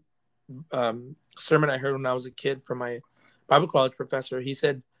one sermon I heard when I was a kid from my Bible college professor. He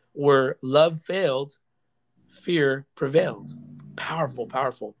said, where love failed, fear prevailed. Powerful,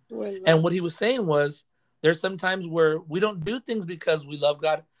 powerful. And what he was saying was, there's some times where we don't do things because we love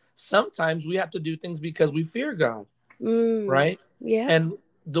God. Sometimes we have to do things because we fear God, right? Yeah. And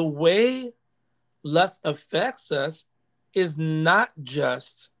the way lust affects us is not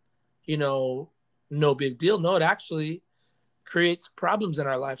just, no big deal. No, it actually creates problems in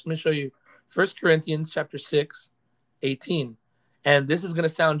our lives. Let me show you 1 Corinthians chapter 6, 18. And this is going to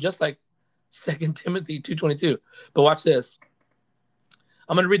sound just like 2 Timothy 2:22. But watch this.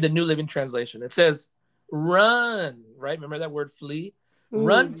 I'm going to read the New Living Translation. It says, run, right? Remember that word flee?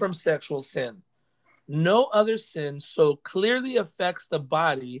 Run from sexual sin. No other sin so clearly affects the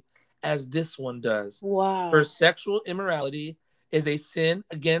body as this one does. Wow. For sexual immorality is a sin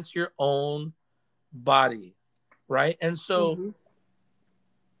against your own body, right? And so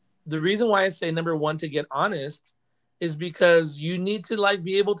the reason why I say, number one, to get honest is because you need to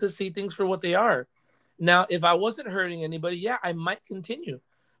be able to see things for what they are. Now, if I wasn't hurting anybody, yeah, I might continue.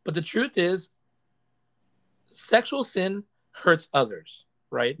 But the truth is, sexual sin hurts others,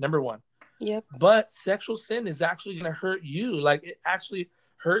 right? Number one. Yep. But sexual sin is actually going to hurt you. Like, it actually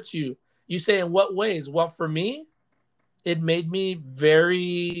hurts you. You say, in what ways? Well, for me, it made me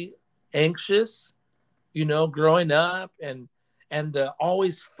very anxious, growing up, and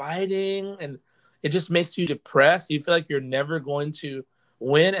always fighting, and it just makes you depressed. You feel like you're never going to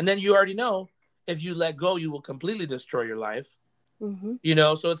win. And then you already know, if you let go, you will completely destroy your life. So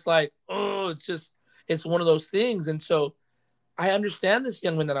it's like, it's one of those things. And so I understand this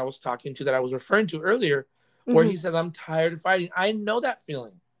young man that I was talking to, that I was referring to earlier, where he said, I'm tired of fighting. I know that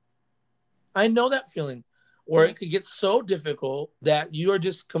feeling. where it could get so difficult that you are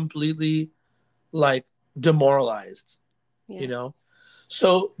just completely like demoralized, Yeah. you know?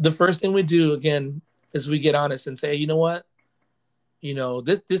 So the first thing we do again is we get honest and say, you know what?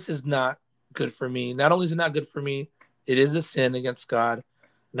 This is not good for me. Not only is it not good for me, it is a sin against God.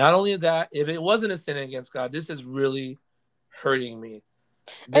 Not only that, if it wasn't a sin against God, this is really hurting me.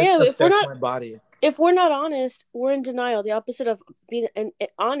 This Yeah, affects my body. if we're not honest, we're in denial. The opposite of being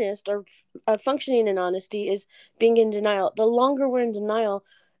honest or functioning in honesty is being in denial. The longer we're in denial,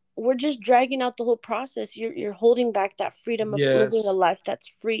 we're just dragging out the whole process. You're holding back that freedom of living a Yes. life that's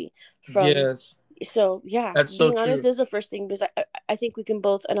free from. Yes. So yeah, That's so being honest true. is the first thing, because I think we can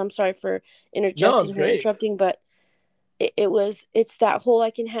both. And I'm sorry for No, it's great. interrupting, but it's that whole,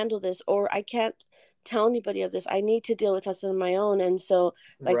 I can handle this, or I can't tell anybody of this. I need to deal with this on my own. And so,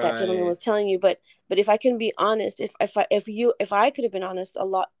 like that gentleman Right. was telling you, but if I can be honest, if I could have been honest a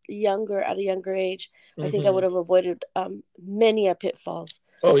lot younger, at a younger age, I think I would have avoided many a pitfalls.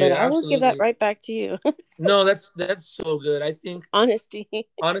 Oh But yeah, I will give that absolutely. right back to you. No, that's so good. I think Honesty.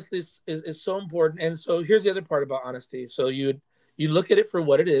 honesty is so important. And so here's the other part about honesty. So you look at it for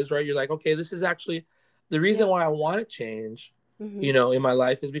what it is, right? You're like, okay, this is actually the reason why I want to change, in my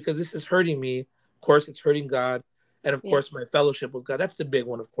life is because this is hurting me. Of course, it's hurting God, and of course, my fellowship with God. That's the big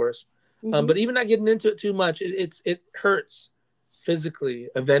one, of course. But even not getting into it too much, it hurts physically.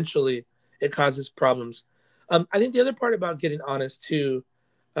 Eventually, it causes problems. I think the other part about getting honest too,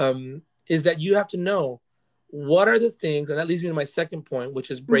 is that you have to know what are the things, and that leads me to my second point,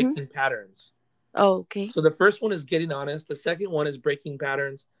 which is breaking patterns. Oh, okay. So the first one is getting honest. The second one is breaking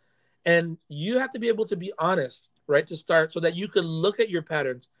patterns. And you have to be able to be honest, right, to start, so that you can look at your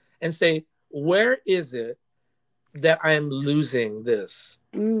patterns and say, where is it that I am losing this?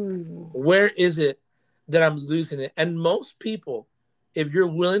 Where is it that I'm losing it? And most people, if you're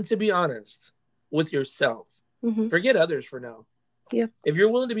willing to be honest with yourself, forget others for now. Yeah. If you're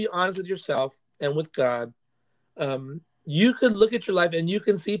willing to be honest with yourself and with God, you could look at your life and you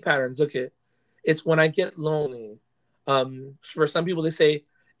can see patterns. Okay, it's when I get lonely. For some people, they say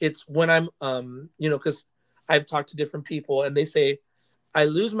it's when I'm, because I've talked to different people and they say I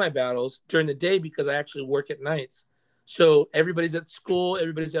lose my battles during the day because I actually work at nights. So everybody's at school,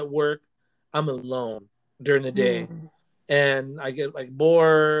 everybody's at work. I'm alone during the day, and I get like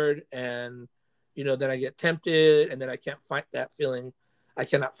bored, and then I get tempted, and then I can't fight that feeling. I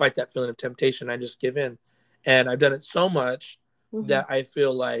cannot fight that feeling of temptation. I just give in. And I've done it so much that I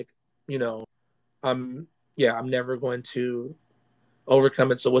feel like, I'm never going to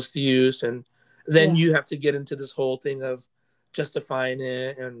overcome it. So what's the use? And then you have to get into this whole thing of justifying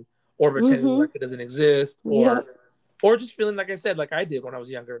it or pretending like it doesn't exist, or just feeling like I said, like I did when I was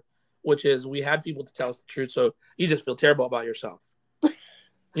younger, which is we had people to tell us the truth. So you just feel terrible about yourself.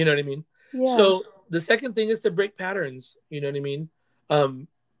 You know what I mean? Yeah. So the second thing is to break patterns. You know what I mean?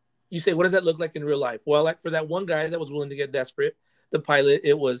 You say, what does that look like in real life? Well, like for that one guy that was willing to get desperate, the pilot,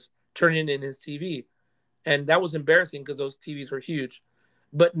 it was turning in his TV. And that was embarrassing because those TVs were huge.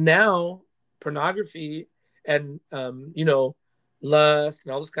 But now pornography and, lust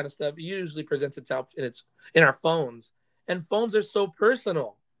and all this kind of stuff usually presents itself in our phones. And phones are so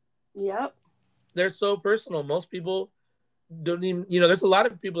personal. Yep. They're so personal. Most people don't even, there's a lot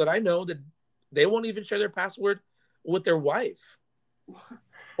of people that I know that they won't even share their password with their wife.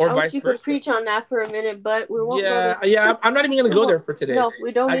 Or I vice wish you versa. could preach on that for a minute, but we won't. Yeah. I'm not even going to go there for today. No,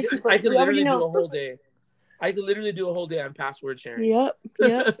 we don't need to. I could literally do a whole day. I could literally do a whole day on password sharing.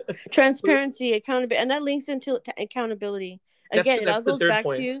 Yep. Transparency, accountability, and that links into accountability. Again, it all goes back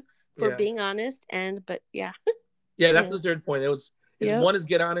to being honest. Yeah, that's the third point. One is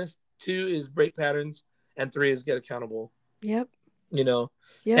get honest, 2 is break patterns, and 3 is get accountable. Yep.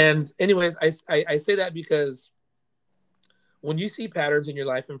 And anyways, I say that because when you see patterns in your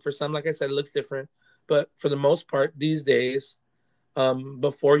life, and for some, like I said, it looks different, but for the most part these days,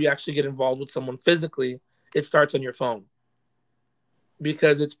 before you actually get involved with someone physically, it starts on your phone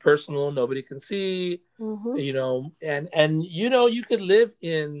because it's personal. Nobody can see, and you could live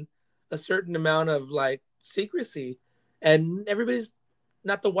in a certain amount of like secrecy and everybody's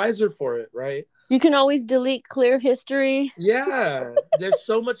not the wiser for it, right? You can always delete clear history. Yeah, there's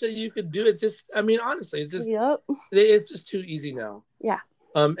so much that you could do. It's just, honestly, it's just, it's just too easy now. Yeah.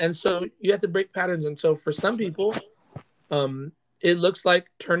 And so you have to break patterns. And so for some people, it looks like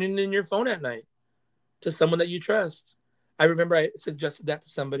turning in your phone at night to someone that you trust. I remember I suggested that to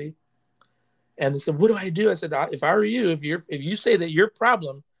somebody, and they said, "What do I do?" I said, "If I were you, if you say that your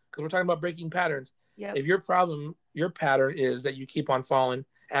problem, because we're talking about breaking patterns, if your pattern is that you keep on falling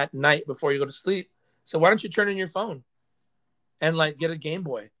at night before you go to sleep, so why don't you turn in your phone and like get a Game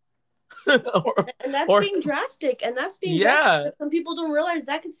Boy And that's or being drastic. And that's being drastic. yeah. But some people don't realize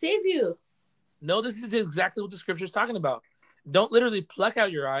that could save you. No, this is exactly what the scripture is talking about. Don't literally pluck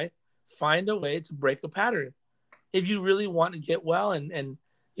out your eye. Find a way to break a pattern if you really want to get well. And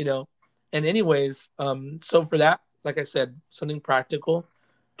you know, and anyways, so for that, like I said, something practical.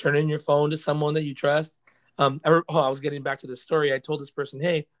 Turn in your phone to someone that you trust. I was getting back to the story. I told this person,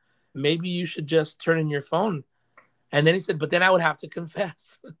 hey, maybe you should just turn in your phone. And then he said, but then I would have to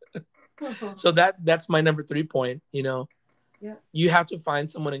confess. So that's my number 3 point. You know, Yeah. you have to find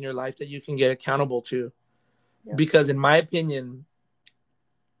someone in your life that you can get accountable to. Yeah. Because in my opinion,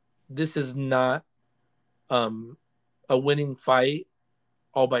 this is not a winning fight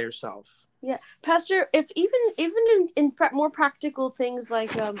all by yourself. Yeah, Pastor, if even more practical things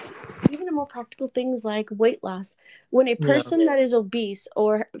like even in more practical things like weight loss, when a person that is obese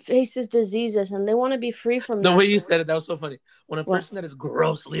or faces diseases and they want to be free from the that, way you said it, that was so funny. When a What? person that is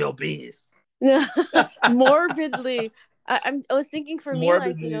grossly obese, morbidly. I was thinking for me,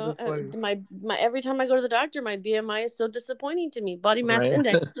 like, morbidly, that's funny. my every time I go to the doctor, my BMI is so disappointing to me, body mass Right.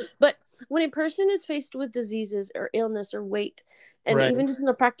 index. But when a person is faced with diseases or illness or weight, and Right. even just in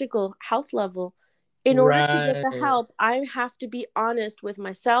a practical health level, in order to get the Right. help, I have to be honest with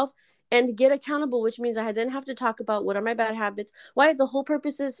myself and get accountable, which means I then have to talk about what are my bad habits. Why the whole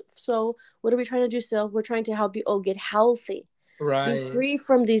purpose is, so what are we trying to do still? We're trying to help you get healthy. Right. Be free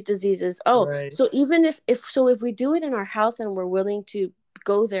from these diseases. Right. So even if we do it in our health and we're willing to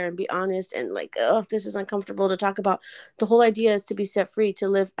go there and be honest and like, oh, this is uncomfortable to talk about, the whole idea is to be set free, to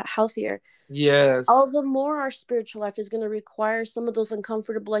live healthier. Yes. All the more our spiritual life is going to require some of those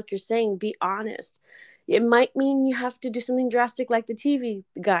uncomfortable, like you're saying, be honest. It might mean you have to do something drastic like the TV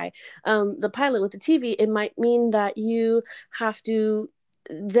guy, the pilot with the TV. It might mean that you have to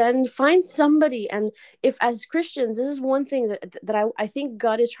then find somebody. And if as Christians, this is one thing that I think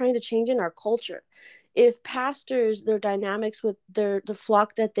God is trying to change in our culture. If pastors, their dynamics with the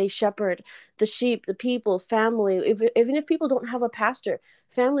flock that they shepherd, the sheep, the people, family, even if people don't have a pastor,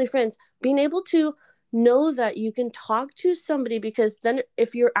 family, friends, being able to know that you can talk to somebody, because then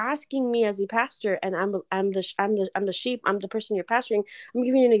if you're asking me as a pastor and I'm the sheep, I'm the person you're pastoring, I'm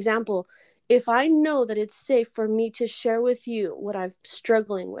giving you an example. If I know that it's safe for me to share with you what I'm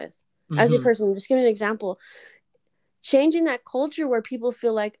struggling with as a person, I'm just giving an example, changing that culture where people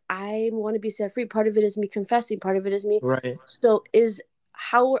feel like I want to be set free. Part of it is me confessing. Part of it is me. Right. So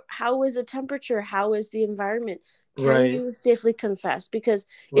how is the temperature? How is the environment? Can you safely confess? Because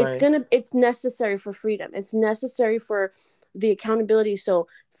it's necessary for freedom. It's necessary for the accountability. So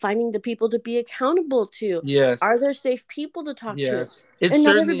finding the people to be accountable to. Yes. Are there safe people to talk to? It and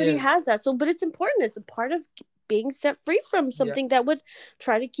not certainly everybody is. has that. So, but it's important. It's a part of being set free from something that would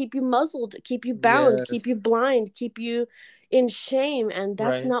try to keep you muzzled, keep you bound, keep you blind, keep you in shame. And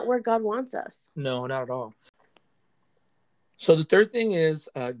that's not where God wants us. No, not at all. So the third thing is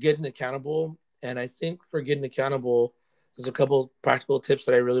getting accountable. And I think for getting accountable, there's a couple practical tips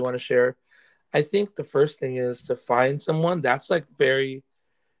that I really want to share. I think the first thing is to find someone. That's like very,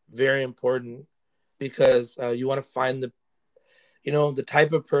 very important, because you want to find the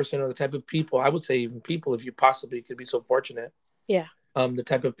type of person or the type of people, I would say even people, if you possibly could be so fortunate. Yeah. The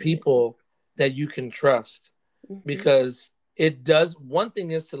type of people that you can trust, because it does, one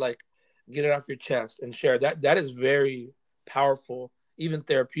thing is to like get it off your chest and share that is very powerful, even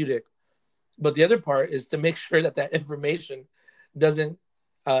therapeutic. But the other part is to make sure that information doesn't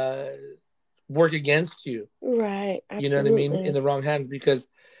work against you. Right. Absolutely. You know what I mean? In the wrong hands, because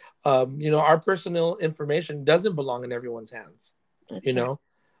our personal information doesn't belong in everyone's hands. That's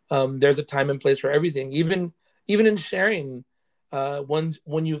right. There's a time and place for everything. Even in sharing,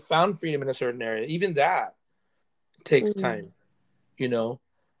 when you found freedom in a certain area, even that takes time.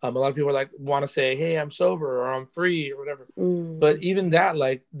 A lot of people are like want to say, "Hey, I'm sober," or "I'm free," or whatever. But even that,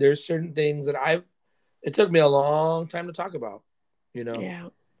 like, there's certain things that it took me a long time to talk about. Yeah.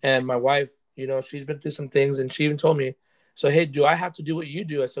 And my wife, she's been through some things, and she even told me, "So, hey, do I have to do what you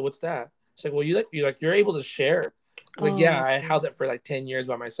do?" I said, "What's that?" She's like, "Well, you're able to share." I was like, "Yeah, I held it for like 10 years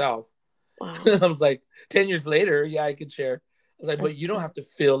by myself." Wow. I was like, 10 years later, yeah, I could share. I was like, but you don't have to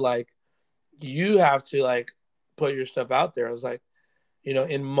feel like you have to like put your stuff out there. I was like,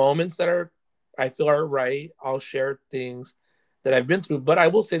 in moments that I feel are right, I'll share things that I've been through. But I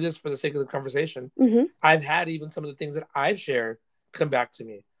will say this for the sake of the conversation. I've had even some of the things that I've shared come back to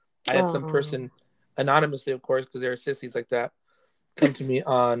me. I had some person, anonymously, of course, because there are sissies like that, come to me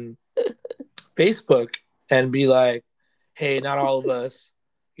on Facebook and be like, "Hey, not all of us,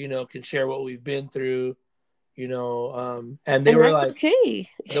 can share what we've been through, and they were like, okay.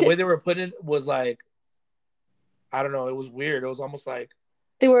 The way they were putting it was like, I don't know, it was weird. It was almost like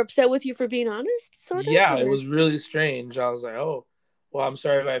They were upset with you for being honest, sort of? Yeah, it Or... was really strange. I was like, oh, well, I'm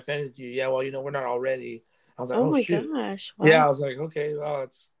sorry if I offended you. Yeah, well, we're not all ready. I was like, Oh oh my shoot. gosh. Yeah, Wow. I was like, okay, well,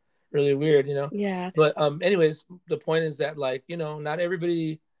 that's really weird. Yeah. But anyways, the point is that like, not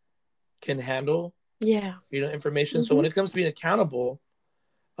everybody can handle, Yeah. information. So Mm-hmm. when it comes to being accountable,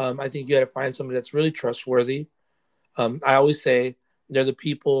 I think you got to find somebody that's really trustworthy. I always say they're the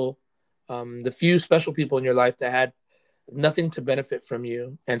people, the few special people in your life that had nothing to benefit from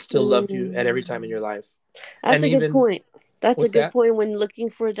you and still loved you at every time in Mm. your life. That's And a good even, point. That's a what's good that? point when looking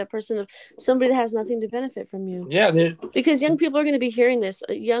for the person of somebody that has nothing to benefit from you. Yeah, Because young people are going to be hearing this,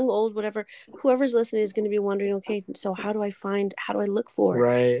 young, old, whatever, whoever's listening is going to be wondering, okay, so how do I look for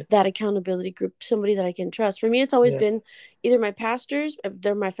right. that accountability group, somebody that I can trust? For me, it's always Yeah, been either my pastors,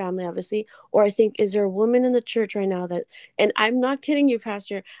 they're my family, obviously, or I think, is there a woman in the church right now that, and I'm not kidding you,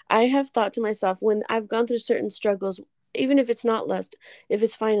 Pastor, I have thought to myself when I've gone through certain struggles, even if it's not lust, if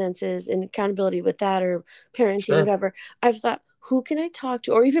it's finances and accountability with that or parenting, sure. Of whatever, I've thought, who can I talk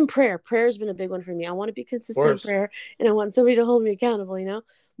to? Or even prayer. Prayer has been a big one for me. I want to be consistent in course. prayer and I want somebody to hold me accountable.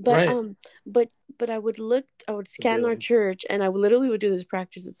 But Right. but I would It's a good scan our one. church and I would literally would do this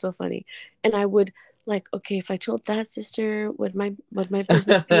practice. It's so funny. And I would like, okay, if I told that sister, would my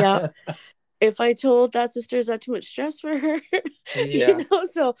business be up? If I told that sister, is that too much stress for her? Yeah,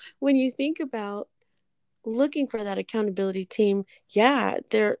 So when you think about looking for that accountability team, yeah,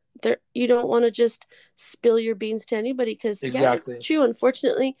 they're you don't want to just spill your beans to anybody because yeah, it's exactly. true,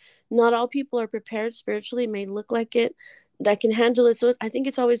 unfortunately not all people are prepared spiritually, may look like it, that can handle it. So I think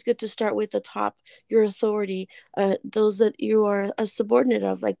it's always good to start with the top, your authority, those that you are a subordinate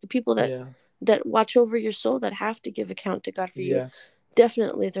of, like the people that Yeah, watch over your soul, that have to give account to God for you. yeah.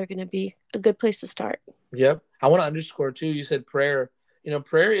 Definitely they're going to be a good place to start. Yep. I want to underscore too. You said prayer.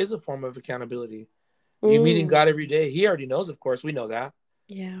 Prayer is a form of accountability. You meeting Mm, God every day. He already knows, of course. We know that.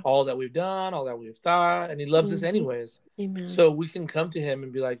 yeah. All that we've done, all that we've thought, and He loves us Hmm. anyways. Amen. So we can come to Him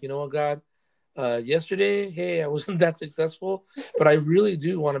and be like, you know what, God, yesterday, hey, I wasn't that successful, but I really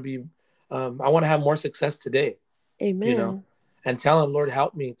do want to be, I want to have more success today, you know, Amen. and tell Him, Lord,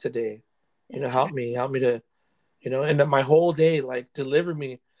 help me today. That's right. Help me to, and that my whole day, like, deliver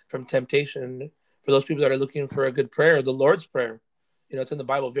me from temptation. For those people that are looking for a good prayer, the Lord's Prayer, it's in the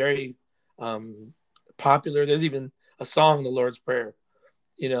Bible, very um, popular. There's even a song, the Lord's Prayer,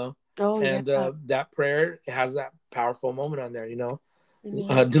 you know, Oh yeah. and that prayer has that powerful moment on there,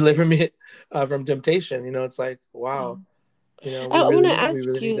 Amen. deliver me from temptation. It's like, Yeah. wow, we I want to really ask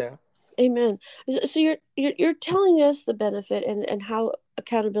need you, that. Amen. So you're telling us the benefit and how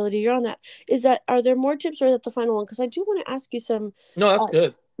accountability you're on that. Is that, are there more tips or is that the final one? Because I do want to ask you some No, that's uh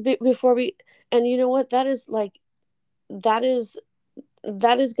good. before we, and you know what, that is like, that is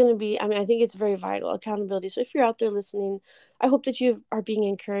that is going to be, I mean, I think it's very vital, accountability. So if you're out there listening, I hope that you are being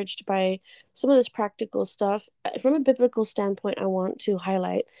encouraged by some of this practical stuff. From a biblical standpoint, I want to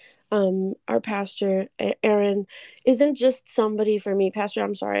highlight our pastor Aaron isn't just somebody, for me, Pastor,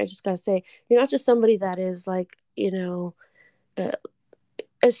 I'm sorry, I just gotta say, you're not just somebody that is like, a,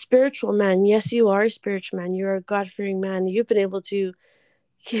 a spiritual man. Yes, you are a spiritual man, you're a God-fearing man, you've been able to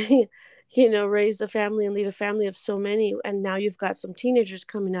raise a family and lead a family of so many, and now you've got some teenagers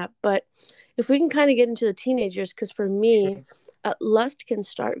coming up. But if we can kind of get into the teenagers, because for me, Sure. lust can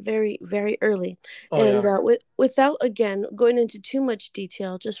start very, very early, Oh and yeah. without again going into too much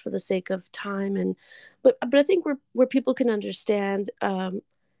detail, just for the sake of time, and but I think where people can understand and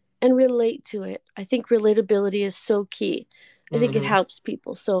relate to it. I think relatability is so key. I think it Hmm. helps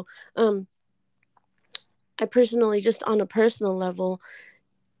people. So I personally, just on a personal level,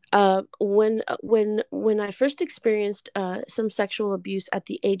 when I first experienced some sexual abuse at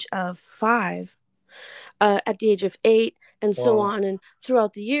the age of 5, at the age of 8, and so Wow. on, and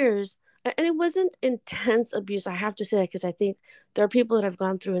throughout the years, and it wasn't intense abuse. I have to say that because I think there are people that have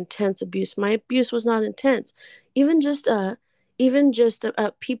gone through intense abuse. My abuse was not intense. Even just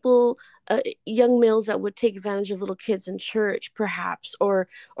people, young males that would take advantage of little kids in church, perhaps, or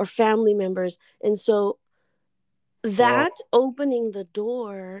family members, and so Wow. that opening the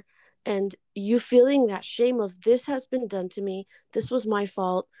door and you feeling that shame of, this has been done to me, this was my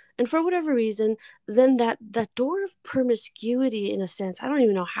fault, and for whatever reason, then that door of promiscuity, in a sense, I don't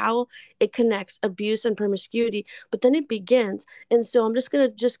even know how it connects abuse and promiscuity, but then it begins. And so I'm just going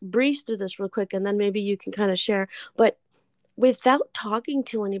to just breeze through this real quick, and then maybe you can kind of share. But without talking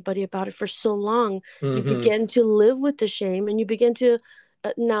to anybody about it for so long, you Hmm. begin to live with the shame, and you begin to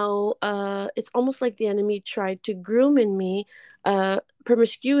now it's almost like the enemy tried to groom in me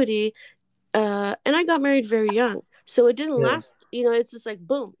promiscuity, and I got married very young, so it didn't Yeah. last. It's just like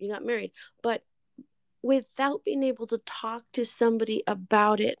boom, you got married. But without being able to talk to somebody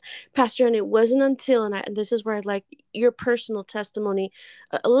about it, Pastor. And it wasn't until, and this is where I'd like your personal testimony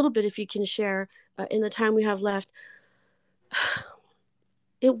a little bit, if you can share in the time we have left.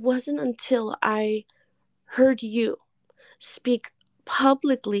 It wasn't until I heard you speak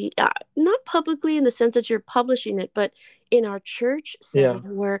publicly, not publicly in the sense that you're publishing it, but in our church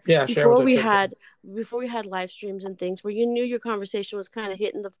setting, where share with our church. before we had live streams and things, where you knew your conversation was kind of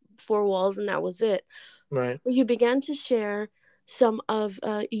hitting the four walls and that was it. Right. You began to share some of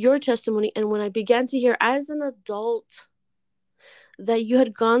your testimony, and when I began to hear as an adult that you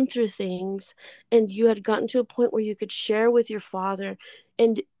had gone through things and you had gotten to a point where you could share with your father,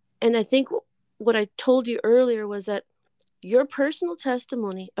 and I think what I told you earlier was that your personal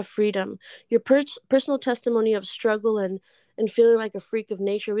testimony of freedom, your personal testimony of struggle and feeling like a freak of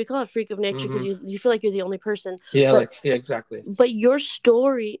nature. We call it freak of nature because you feel like you're the only person. Yeah, exactly. But your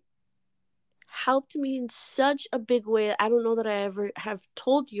story helped me in such a big way. I don't know that I ever have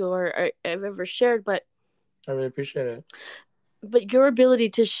told you or I've ever shared, but I really appreciate it. But your ability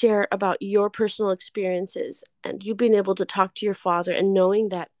to share about your personal experiences and you being able to talk to your father and knowing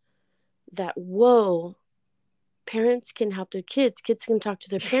that whoa, parents can help their kids can talk to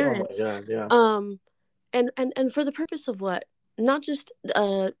their parents. Oh my God, yeah. And for the purpose of what? Not just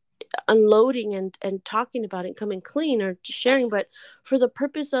unloading and talking about it, coming clean or sharing, but for the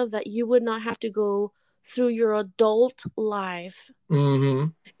purpose of that you would not have to go through your adult life,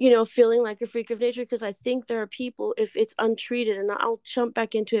 feeling like a freak of nature. Because I think there are people, if it's untreated, and I'll jump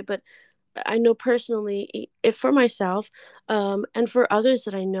back into it, but I know personally, if for myself, and for others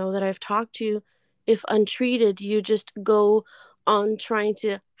that I know that I've talked to, if untreated, you just go on trying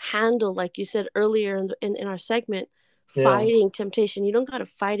to handle, like you said earlier in our segment, fighting temptation. You don't got to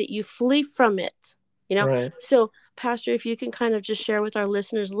fight it. You flee from it, Right. So, Pastor, if you can kind of just share with our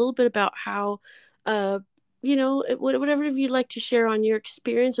listeners a little bit about how, whatever you'd like to share on your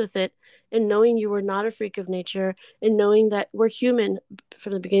experience with it and knowing you were not a freak of nature and knowing that we're human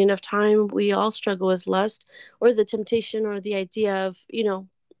from the beginning of time. We all struggle with lust or the temptation or the idea of,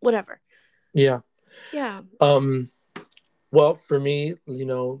 whatever. Yeah. Yeah. Well, for me,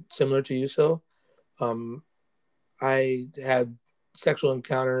 similar to you, so, I had sexual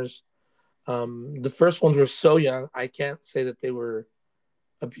encounters. The first ones were so young, I can't say that they were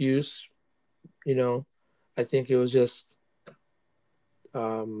abuse. I think it was just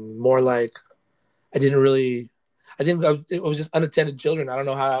more like I think it was just unattended children. I don't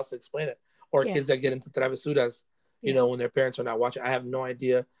know how else to explain it. Or kids that get into travesuras, when their parents are not watching. I have no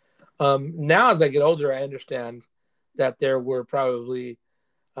idea. Now, as I get older, I understand that there were probably,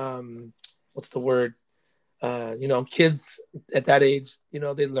 what's the word? Kids at that age,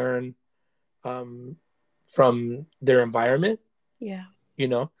 they learn from their environment. Yeah.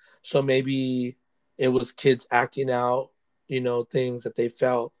 So maybe it was kids acting out, things that they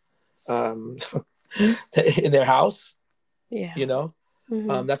felt in their house. Yeah.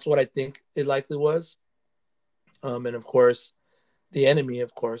 That's what I think it likely was. And of course, the enemy,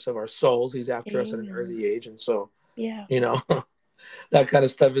 of our souls, he's after us at an early age. And so, that kind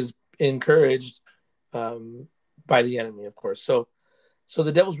of stuff is encouraged by the enemy, of course. So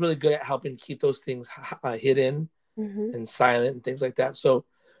the devil's really good at helping keep those things hidden and silent and things like that. So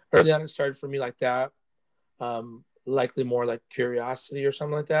early on, it started for me like that, likely more like curiosity or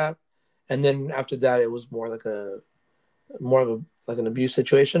something like that. And then after that, it was more of an abuse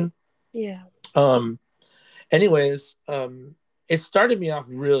situation. Yeah. Anyways, it started me off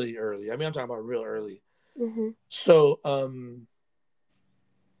really early. I mean, I'm talking about real early. So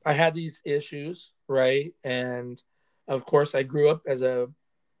I had these issues, right? And of course, I grew up as a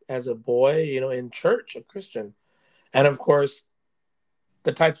boy, in church, a Christian. And of course,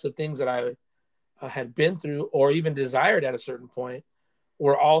 the types of things that I had been through or even desired at a certain point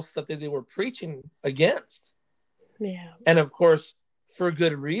were all stuff that they were preaching against. Yeah. And of course, for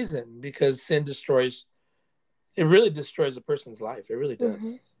good reason, because sin really destroys a person's life. It really does,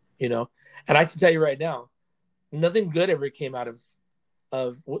 And I can tell you right now, nothing good ever came out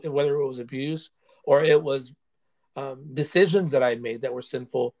of whether it was abuse or it was decisions that I made that were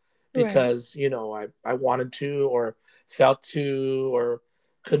sinful because, I wanted to or felt to or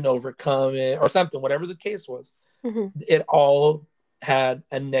couldn't overcome it or something, whatever the case was. It all had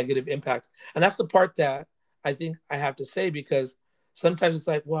a negative impact. And that's the part that I think I have to say, because sometimes it's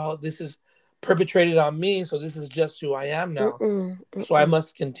like, well, this is perpetrated on me, so this is just who I am now. So I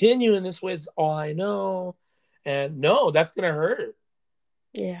must continue in this way. It's all I know. And no, that's going to hurt.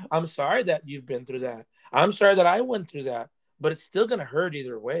 Yeah. I'm sorry that you've been through that. I'm sorry that I went through that, but it's still going to hurt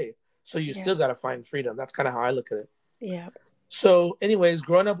either way. So you still got to find freedom. That's kind of how I look at it. Yeah. So, anyways,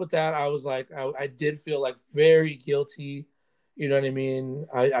 growing up with that, I was like, I did feel like very guilty. You know what I mean?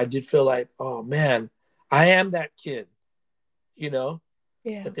 I did feel like, oh man, I am that kid, you know,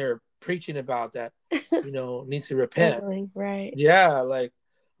 Yeah. that they're preaching about that, needs to repent. Struggling, right. Yeah, like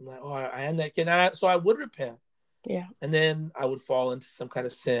I'm like, oh, I am that kid. So I would repent, Yeah. and then I would fall into some kind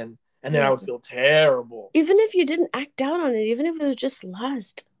of sin, and then I Yeah. would feel terrible. Even if you didn't act out on it, even if it was just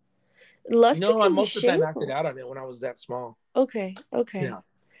lust. Lust I can be most of the time acted shameful. out on it when I was that small. Okay. Yeah.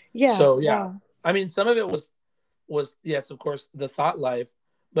 Yeah. So yeah, Wow. I mean, some of it was yes, of course, the thought life,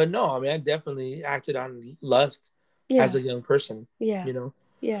 but no, I mean, I definitely acted on lust as Yeah. a young person. Yeah. You know,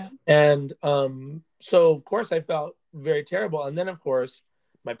 Yeah. and so of course I felt very terrible, and then of course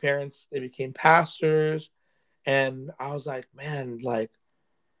my parents, they became pastors, and I was like, man, like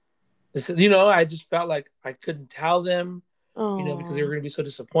this is, I just felt like I couldn't tell them, because they were Oh. going to be so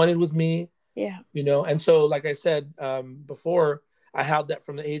disappointed with me. Yeah. And so like I said before, I held that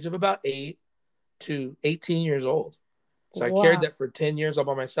from the age of about 8 to 18 years old. So I carried Wow. that for 10 years all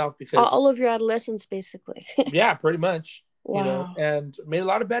by myself because, All of your adolescence, basically. yeah, pretty much, Wow. and made a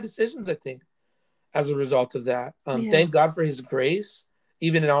lot of bad decisions, I think, as a result of that. Yeah. Thank God for his grace,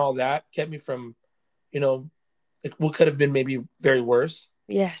 even in all that, kept me from, like what could have been maybe very worse.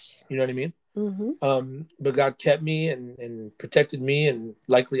 Yes. You know what I mean? Mm-hmm. But God kept me and protected me and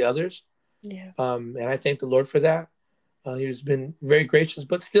likely others. Yeah. And I thank the Lord for that. He's been very gracious,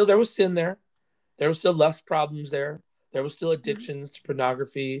 but still there was sin there. There was still lust problems there. There was still addictions to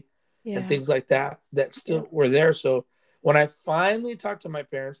pornography and things like that still were there. So when I finally talked to my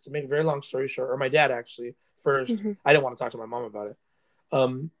parents, to make a very long story short, or my dad actually first, I didn't want to talk to my mom about it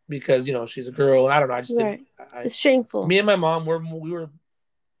because she's a girl, and I don't know. I just didn't. It's shameful. Me and my mom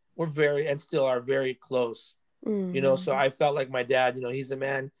we're very and still are very close. So I felt like my dad. He's a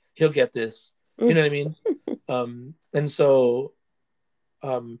man. He'll get this. You know what I mean? And so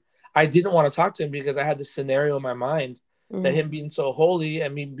I didn't want to talk to him because I had this scenario in my mind that him being so holy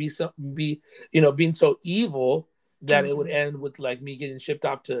and me being so evil that it would end with like me getting shipped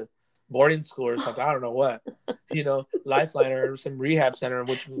off to boarding school or something. I don't know what, Lifeline or some rehab center,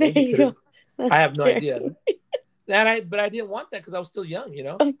 which maybe I have no idea. But I didn't want that because I was still young,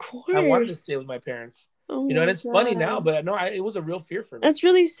 Of course. I wanted to stay with my parents. Oh and it's funny now, but no, it was a real fear for me. That's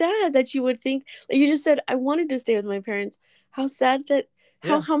really sad that you would think, like you just said, I wanted to stay with my parents. How sad that,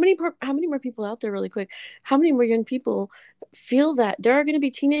 how many more people out there, really quick, how many more young people feel that? There are going to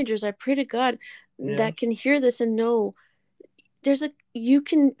be teenagers, I pray to God, that can hear this and know you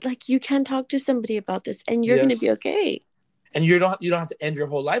can talk to somebody about this and you're going to be okay. And you don't have to end your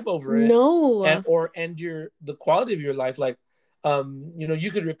whole life over it. No. Or end the quality of your life. Like,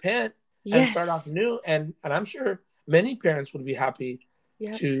 you could repent and start off new. And I'm sure many parents would be happy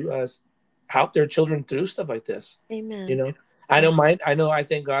to help their children through stuff like this. Amen. I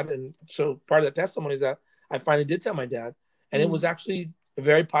thank God. And so part of the testimony is that I finally did tell my dad, and it was actually a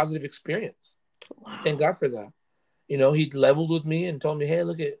very positive experience. Wow. Thank God for that. He leveled with me and told me, hey,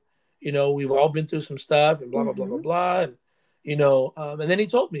 look at, we've all been through some stuff and blah, blah, blah, blah, blah. And, and then he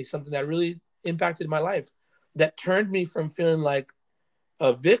told me something that really impacted my life, that turned me from feeling like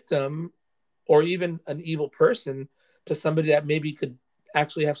a victim or even an evil person to somebody that maybe could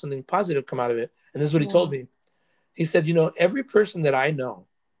actually have something positive come out of it. And this is what he told me. He said, every person that I know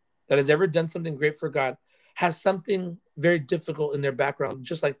that has ever done something great for God has something very difficult in their background,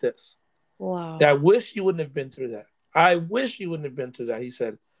 just like this. Wow. That I wish you wouldn't have been through that. I wish you wouldn't have been through that, he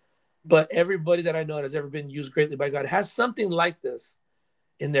said. But everybody that I know that has ever been used greatly by God has something like this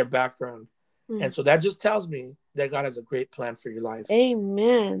in their background. And so that just tells me that God has a great plan for your life.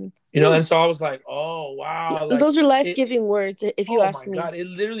 Amen. And so I was like, oh, wow. Like, those are life-giving words, if you ask me. Oh, my God. It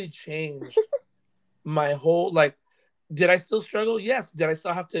literally changed my whole, like, did I still struggle? Yes. Did I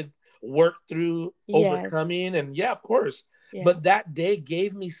still have to work through overcoming? And yeah, of course. Yeah. But that day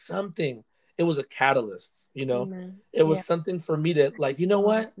gave me something. It was a catalyst, Amen. It was something for me to like, you know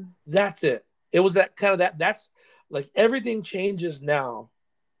what? That's it. It was that kind of that's like everything changes now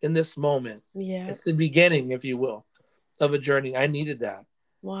in this moment. Yeah. It's the beginning, if you will, of a journey. I needed that.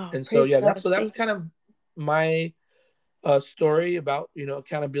 Wow. And so, that's kind of my story about,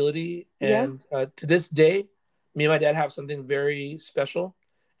 accountability. And to this day, me and my dad have something very special.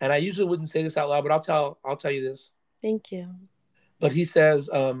 And I usually wouldn't say this out loud, but I'll tell you this. Thank you. But he says,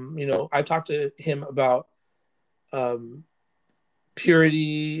 I talked to him about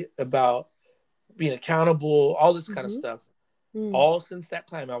purity, about being accountable, all this kind of stuff. All since that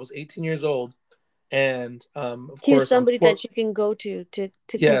time. I was 18 years old. And of course, somebody that you can go to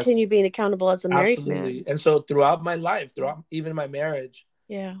continue being accountable as a married man. And so throughout my life, throughout even my marriage,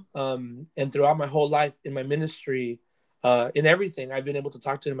 and throughout my whole life in my ministry, in everything. I've been able to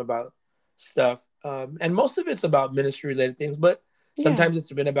talk to him about stuff, and most of it's about ministry related things, but Yeah. sometimes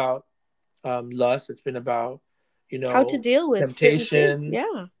it's been about lust. It's been about, How to deal with certain things. temptation.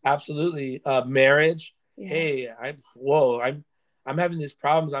 Yeah. Absolutely, marriage. Yeah. Hey, I'm having these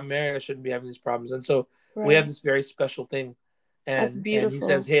problems. I'm married. I shouldn't be having these problems. And so we have Right. this very special thing, That's and he says,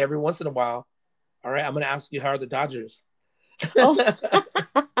 beautiful. hey, every once in a while, all right, I'm going to ask you, how are the Dodgers? Oh,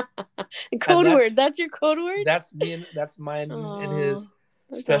 And code word. That's your code word? that's mine and Oh, his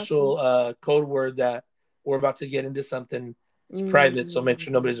that's awesome. special code word that we're about to get into something. It's private, so make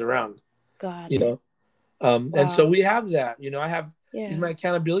sure Mm, nobody's around. got You it. know, and so Wow. we have that. He's Yeah. my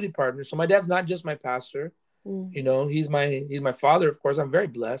accountability partner. So my dad's not just my pastor. Mm, He's my father. Of course, I'm very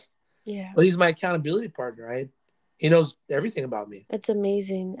blessed, yeah. but he's my accountability partner. Right? He knows everything about me. It's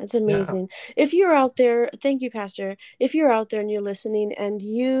amazing. It's Yeah, amazing. If you're out there, thank you, Pastor. If you're out there and you're listening and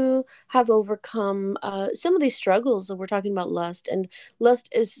you have overcome some of these struggles that we're talking about, and lust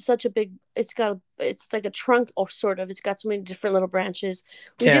is such a big, it's like a trunk, or sort of, it's got so many different little branches.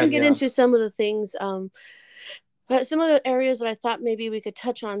 We didn't get yeah, into some of the things, some of the areas that I thought maybe we could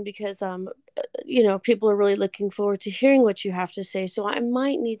touch on because, people are really looking forward to hearing what you have to say. So I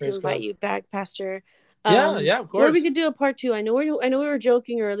might need to praise invite God. you back, Pastor. Yeah, yeah, of Or we course. could do a part two. I know we were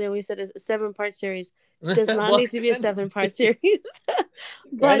joking earlier. And we said a 7-part series. Does not Well, need to be a kind of, 7-part series, kind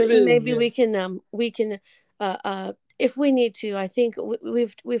but of is. maybe Yeah, we can if we need to. I think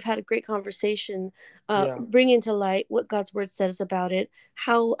we've had a great conversation, yeah. bringing to light what God's word says about it.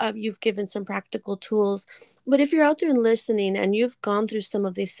 How you've given some practical tools, but if you're out there and listening and you've gone through some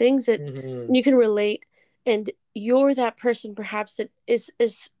of these things that Hmm. you can relate, and you're that person perhaps that is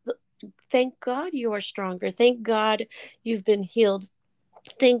thank God you are stronger. Thank God you've been healed.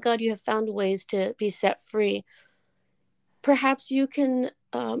 Thank God you have found ways to be set free. Perhaps you can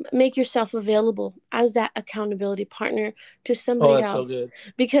make yourself available as that accountability partner to Oh, somebody that's so else, good.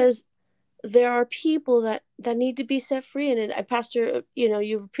 because there are people that need to be set free. And I, Pastor,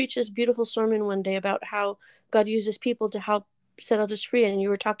 you've preached this beautiful sermon one day about how God uses people to help set others free, and you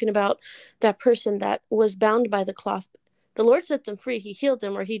were talking about that person that was bound by the cloth. The Lord set them free. He healed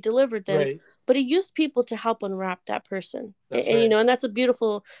them, or he delivered them, Right. but he used people to help unwrap that person. and, That's and, you right. know and that's a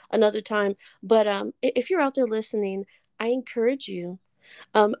beautiful another time. But if you're out there listening, I encourage you,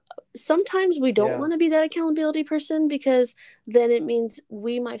 um, sometimes we don't Yeah. want to be that accountability person, because then it means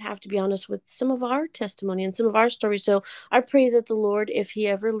we might have to be honest with some of our testimony and some of our stories. So I pray that the Lord, if he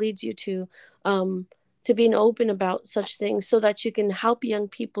ever leads you um, to being open about such things, so that you can help young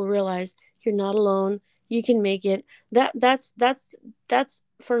people realize you're not alone, you can make it. That's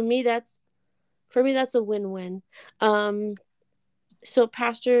for me that's a win-win. um so,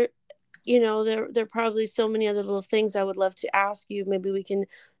 Pastor, there are probably so many other little things I would love to ask you. Maybe we can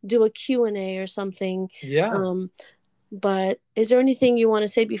do a Q&A or something. Yeah. um but is there anything you want to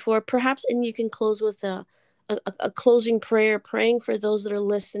say before, perhaps, and you can close with a closing prayer, praying for those that are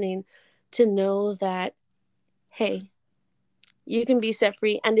listening to know that, hey, you can be set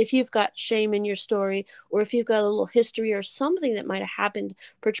free. And if you've got shame in your story, or if you've got a little history or something that might have happened,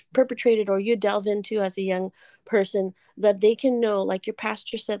 perpetrated, or you delve into as a young person, that they can know, like your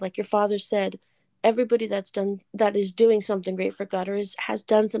pastor said, like your father said, everybody that is doing something great for God, or has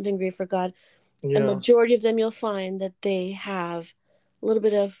done something great for God, a Yeah. majority of them, you'll find that they have a little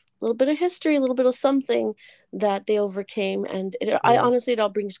bit of history, a little bit of something that they overcame, and I Yeah. honestly, it all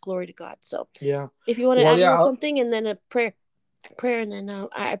brings glory to God. So Yeah. if you want to Well, add a yeah, little something, and then a prayer, and then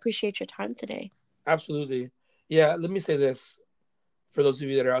I appreciate your time today. absolutely. Yeah. Let me say this for those of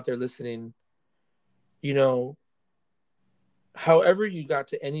you that are out there listening. You know, however you got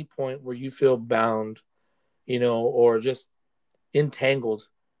to any point where you feel bound, or just entangled,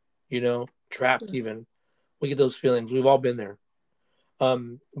 trapped, even, we get those feelings. We've all been there.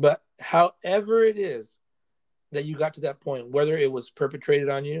 But however it is that you got to that point, whether it was perpetrated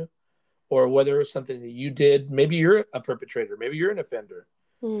on you or whether it was something that you did, maybe you're a perpetrator, maybe you're an offender.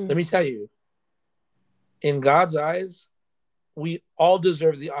 Mm, Let me tell you, in God's eyes, we all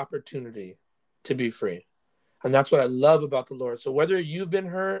deserve the opportunity to be free. And that's what I love about the Lord. So whether you've been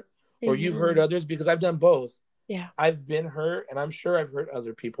hurt or you've hurt amen. others, because I've done both, Yeah. I've been hurt and I'm sure I've hurt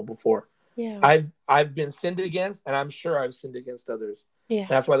other people before. Yeah. I've been sinned against, and I'm sure I've sinned against others. Yeah.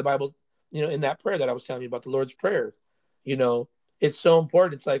 That's why the Bible, in that prayer that I was telling you about, the Lord's Prayer, you know, it's so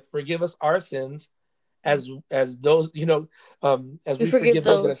important. It's like, forgive us our sins as those, as We we forgive forgive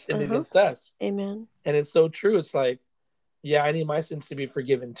those that have those. sinned against us. Amen. And it's so true. It's like, yeah, I need my sins to be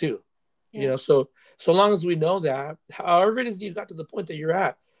forgiven too. Yeah. So long as we know that, however it is that you got to the point that you're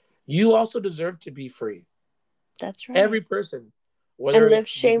at, you also deserve to be free. That's right. Every person, whether And live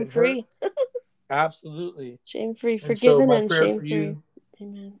it's you've shame been hurt. free. Absolutely. Shame-free, And so forgiven my and prayer for shame-free. you,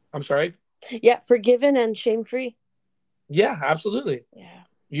 Amen. I'm sorry. Yeah, forgiven and shame-free. Yeah, absolutely. Yeah.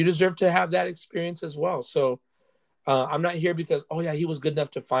 You deserve to have that experience as well. So I'm not here because, oh yeah, he was good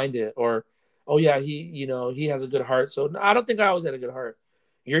enough to find it, or oh yeah, he has a good heart. So no, I don't think I always had a good heart.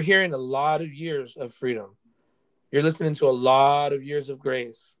 You're hearing a lot of years of freedom. You're listening to a lot of years of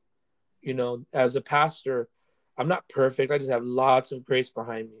grace. As a pastor, I'm not perfect. I just have lots of grace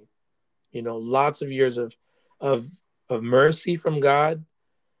behind me. Lots of years of of mercy from God.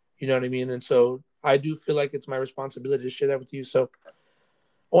 You know what I mean? And so I do feel like it's my responsibility to share that with you. So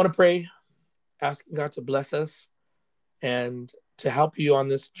I want to pray, asking God to bless us and to help you on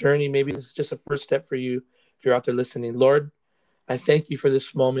this journey. Maybe this is just a first step for you if you're out there listening. Lord, I thank you for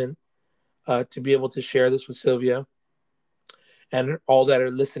this moment to be able to share this with Sylvia and all that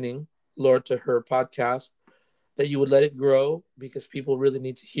are listening, Lord, to her podcast, that you would let it grow because people really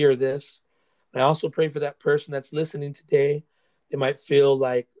need to hear this. I also pray for that person that's listening today. They might feel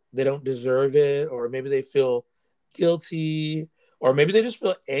like they don't deserve it, or maybe they feel guilty, or maybe they just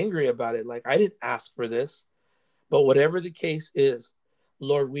feel angry about it. Like, I didn't ask for this. But whatever the case is,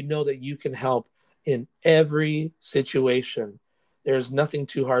 Lord, we know that you can help in every situation. There's nothing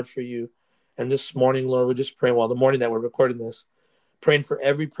too hard for you. And this morning, Lord, we're just praying, the morning that we're recording this, praying for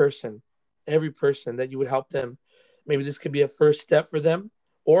every person that you would help them. Maybe this could be a first step for them,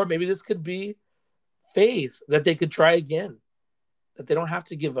 or maybe this could be faith that they could try again, that they don't have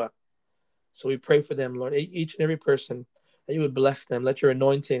to give up. So we pray for them, Lord, each and every person, that you would bless them. Let your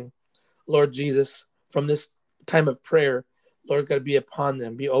anointing, Lord Jesus, from this time of prayer, Lord God, be upon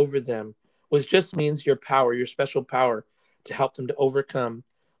them, be over them, which just means your power, your special power to help them to overcome,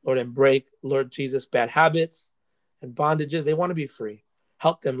 Lord, and break, Lord Jesus, bad habits and bondages. They want to be free.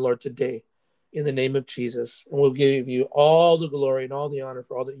 Help them, Lord, today in the name of Jesus. And we'll give you all the glory and all the honor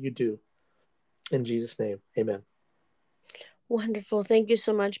for all that you do. In Jesus' name, amen. Wonderful. Thank you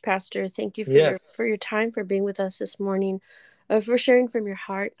so much, Pastor. Thank you for Yes. your time, for being with us this morning, for sharing from your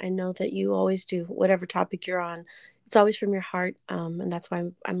heart. I know that you always do, whatever topic you're on. It's always from your heart, and that's why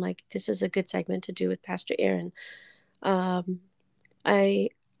I'm like, this is a good segment to do with Pastor Aaron. I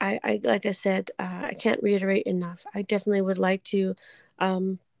like I said, I can't reiterate enough. I definitely would like to,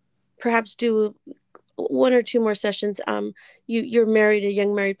 perhaps do one or two more sessions. You're married, a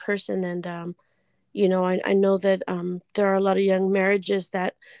young married person, and I know that there are a lot of young marriages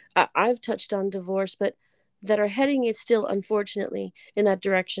that I've touched on divorce, but that are heading it still, unfortunately, in that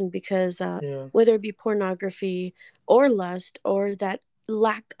direction because whether it be pornography or lust or that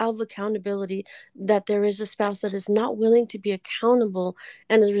lack of accountability, that there is a spouse that is not willing to be accountable,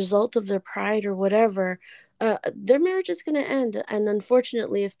 and as a result of their pride or whatever, their marriage is going to end. And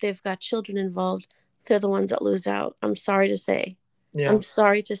unfortunately, if they've got children involved, they're the ones that lose out. I'm sorry to say. Yeah. I'm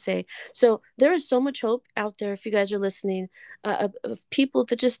sorry to say. So there is so much hope out there if you guys are listening, of people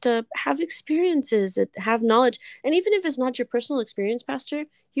that just have experiences, that have knowledge. And even if it's not your personal experience, Pastor,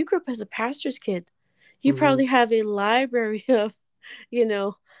 you grew up as a pastor's kid. You probably have a library of,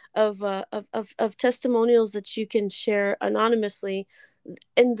 of testimonials that you can share anonymously.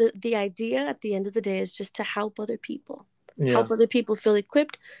 And the idea at the end of the day is just to help other people. Help other people feel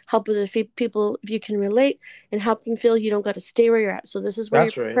equipped, help other people if you can relate, and help them feel you don't got to stay where you're at. So this is where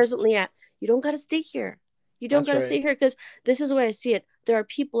you're presently at. You don't got to stay here. You don't got to stay here, because this is the way I see it. There are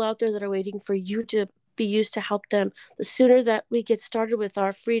people out there that are waiting for you to be used to help them. The sooner that we get started with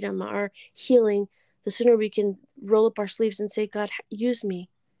our freedom, our healing, the sooner we can roll up our sleeves and say, God, use me.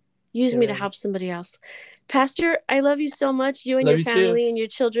 Use me to help somebody else. Pastor, I love you so much, you and your family and your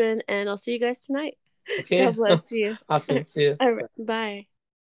children, and I'll see you guys tonight. Okay. God bless you. Awesome. See you. All right. Bye.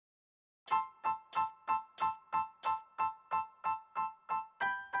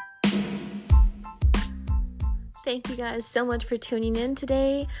 Thank you guys so much for tuning in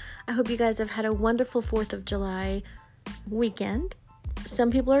today. I hope you guys have had a wonderful 4th of July weekend. Some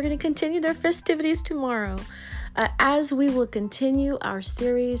people are going to continue their festivities tomorrow, as we will continue our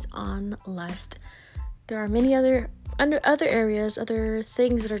series on lust. There are many other areas, other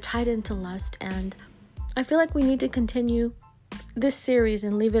things that are tied into lust, and I feel like we need to continue this series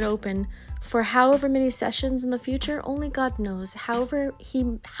and leave it open for however many sessions in the future. Only God knows. However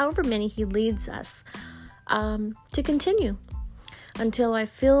many He leads us to continue, until I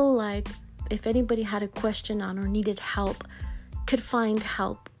feel like if anybody had a question on or needed help, could find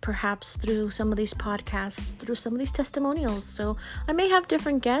help perhaps through some of these podcasts, through some of these testimonials. So I may have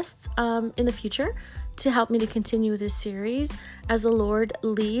different guests in the future to help me to continue this series as the Lord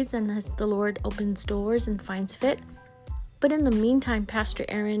leads and as the Lord opens doors and finds fit. But in the meantime, Pastor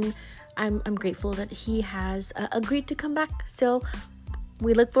Aaron, I'm grateful that he has agreed to come back. So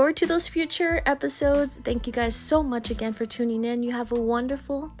we look forward to those future episodes. Thank you guys so much again for tuning in. You have a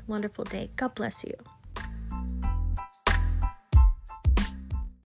wonderful, wonderful day. God bless you.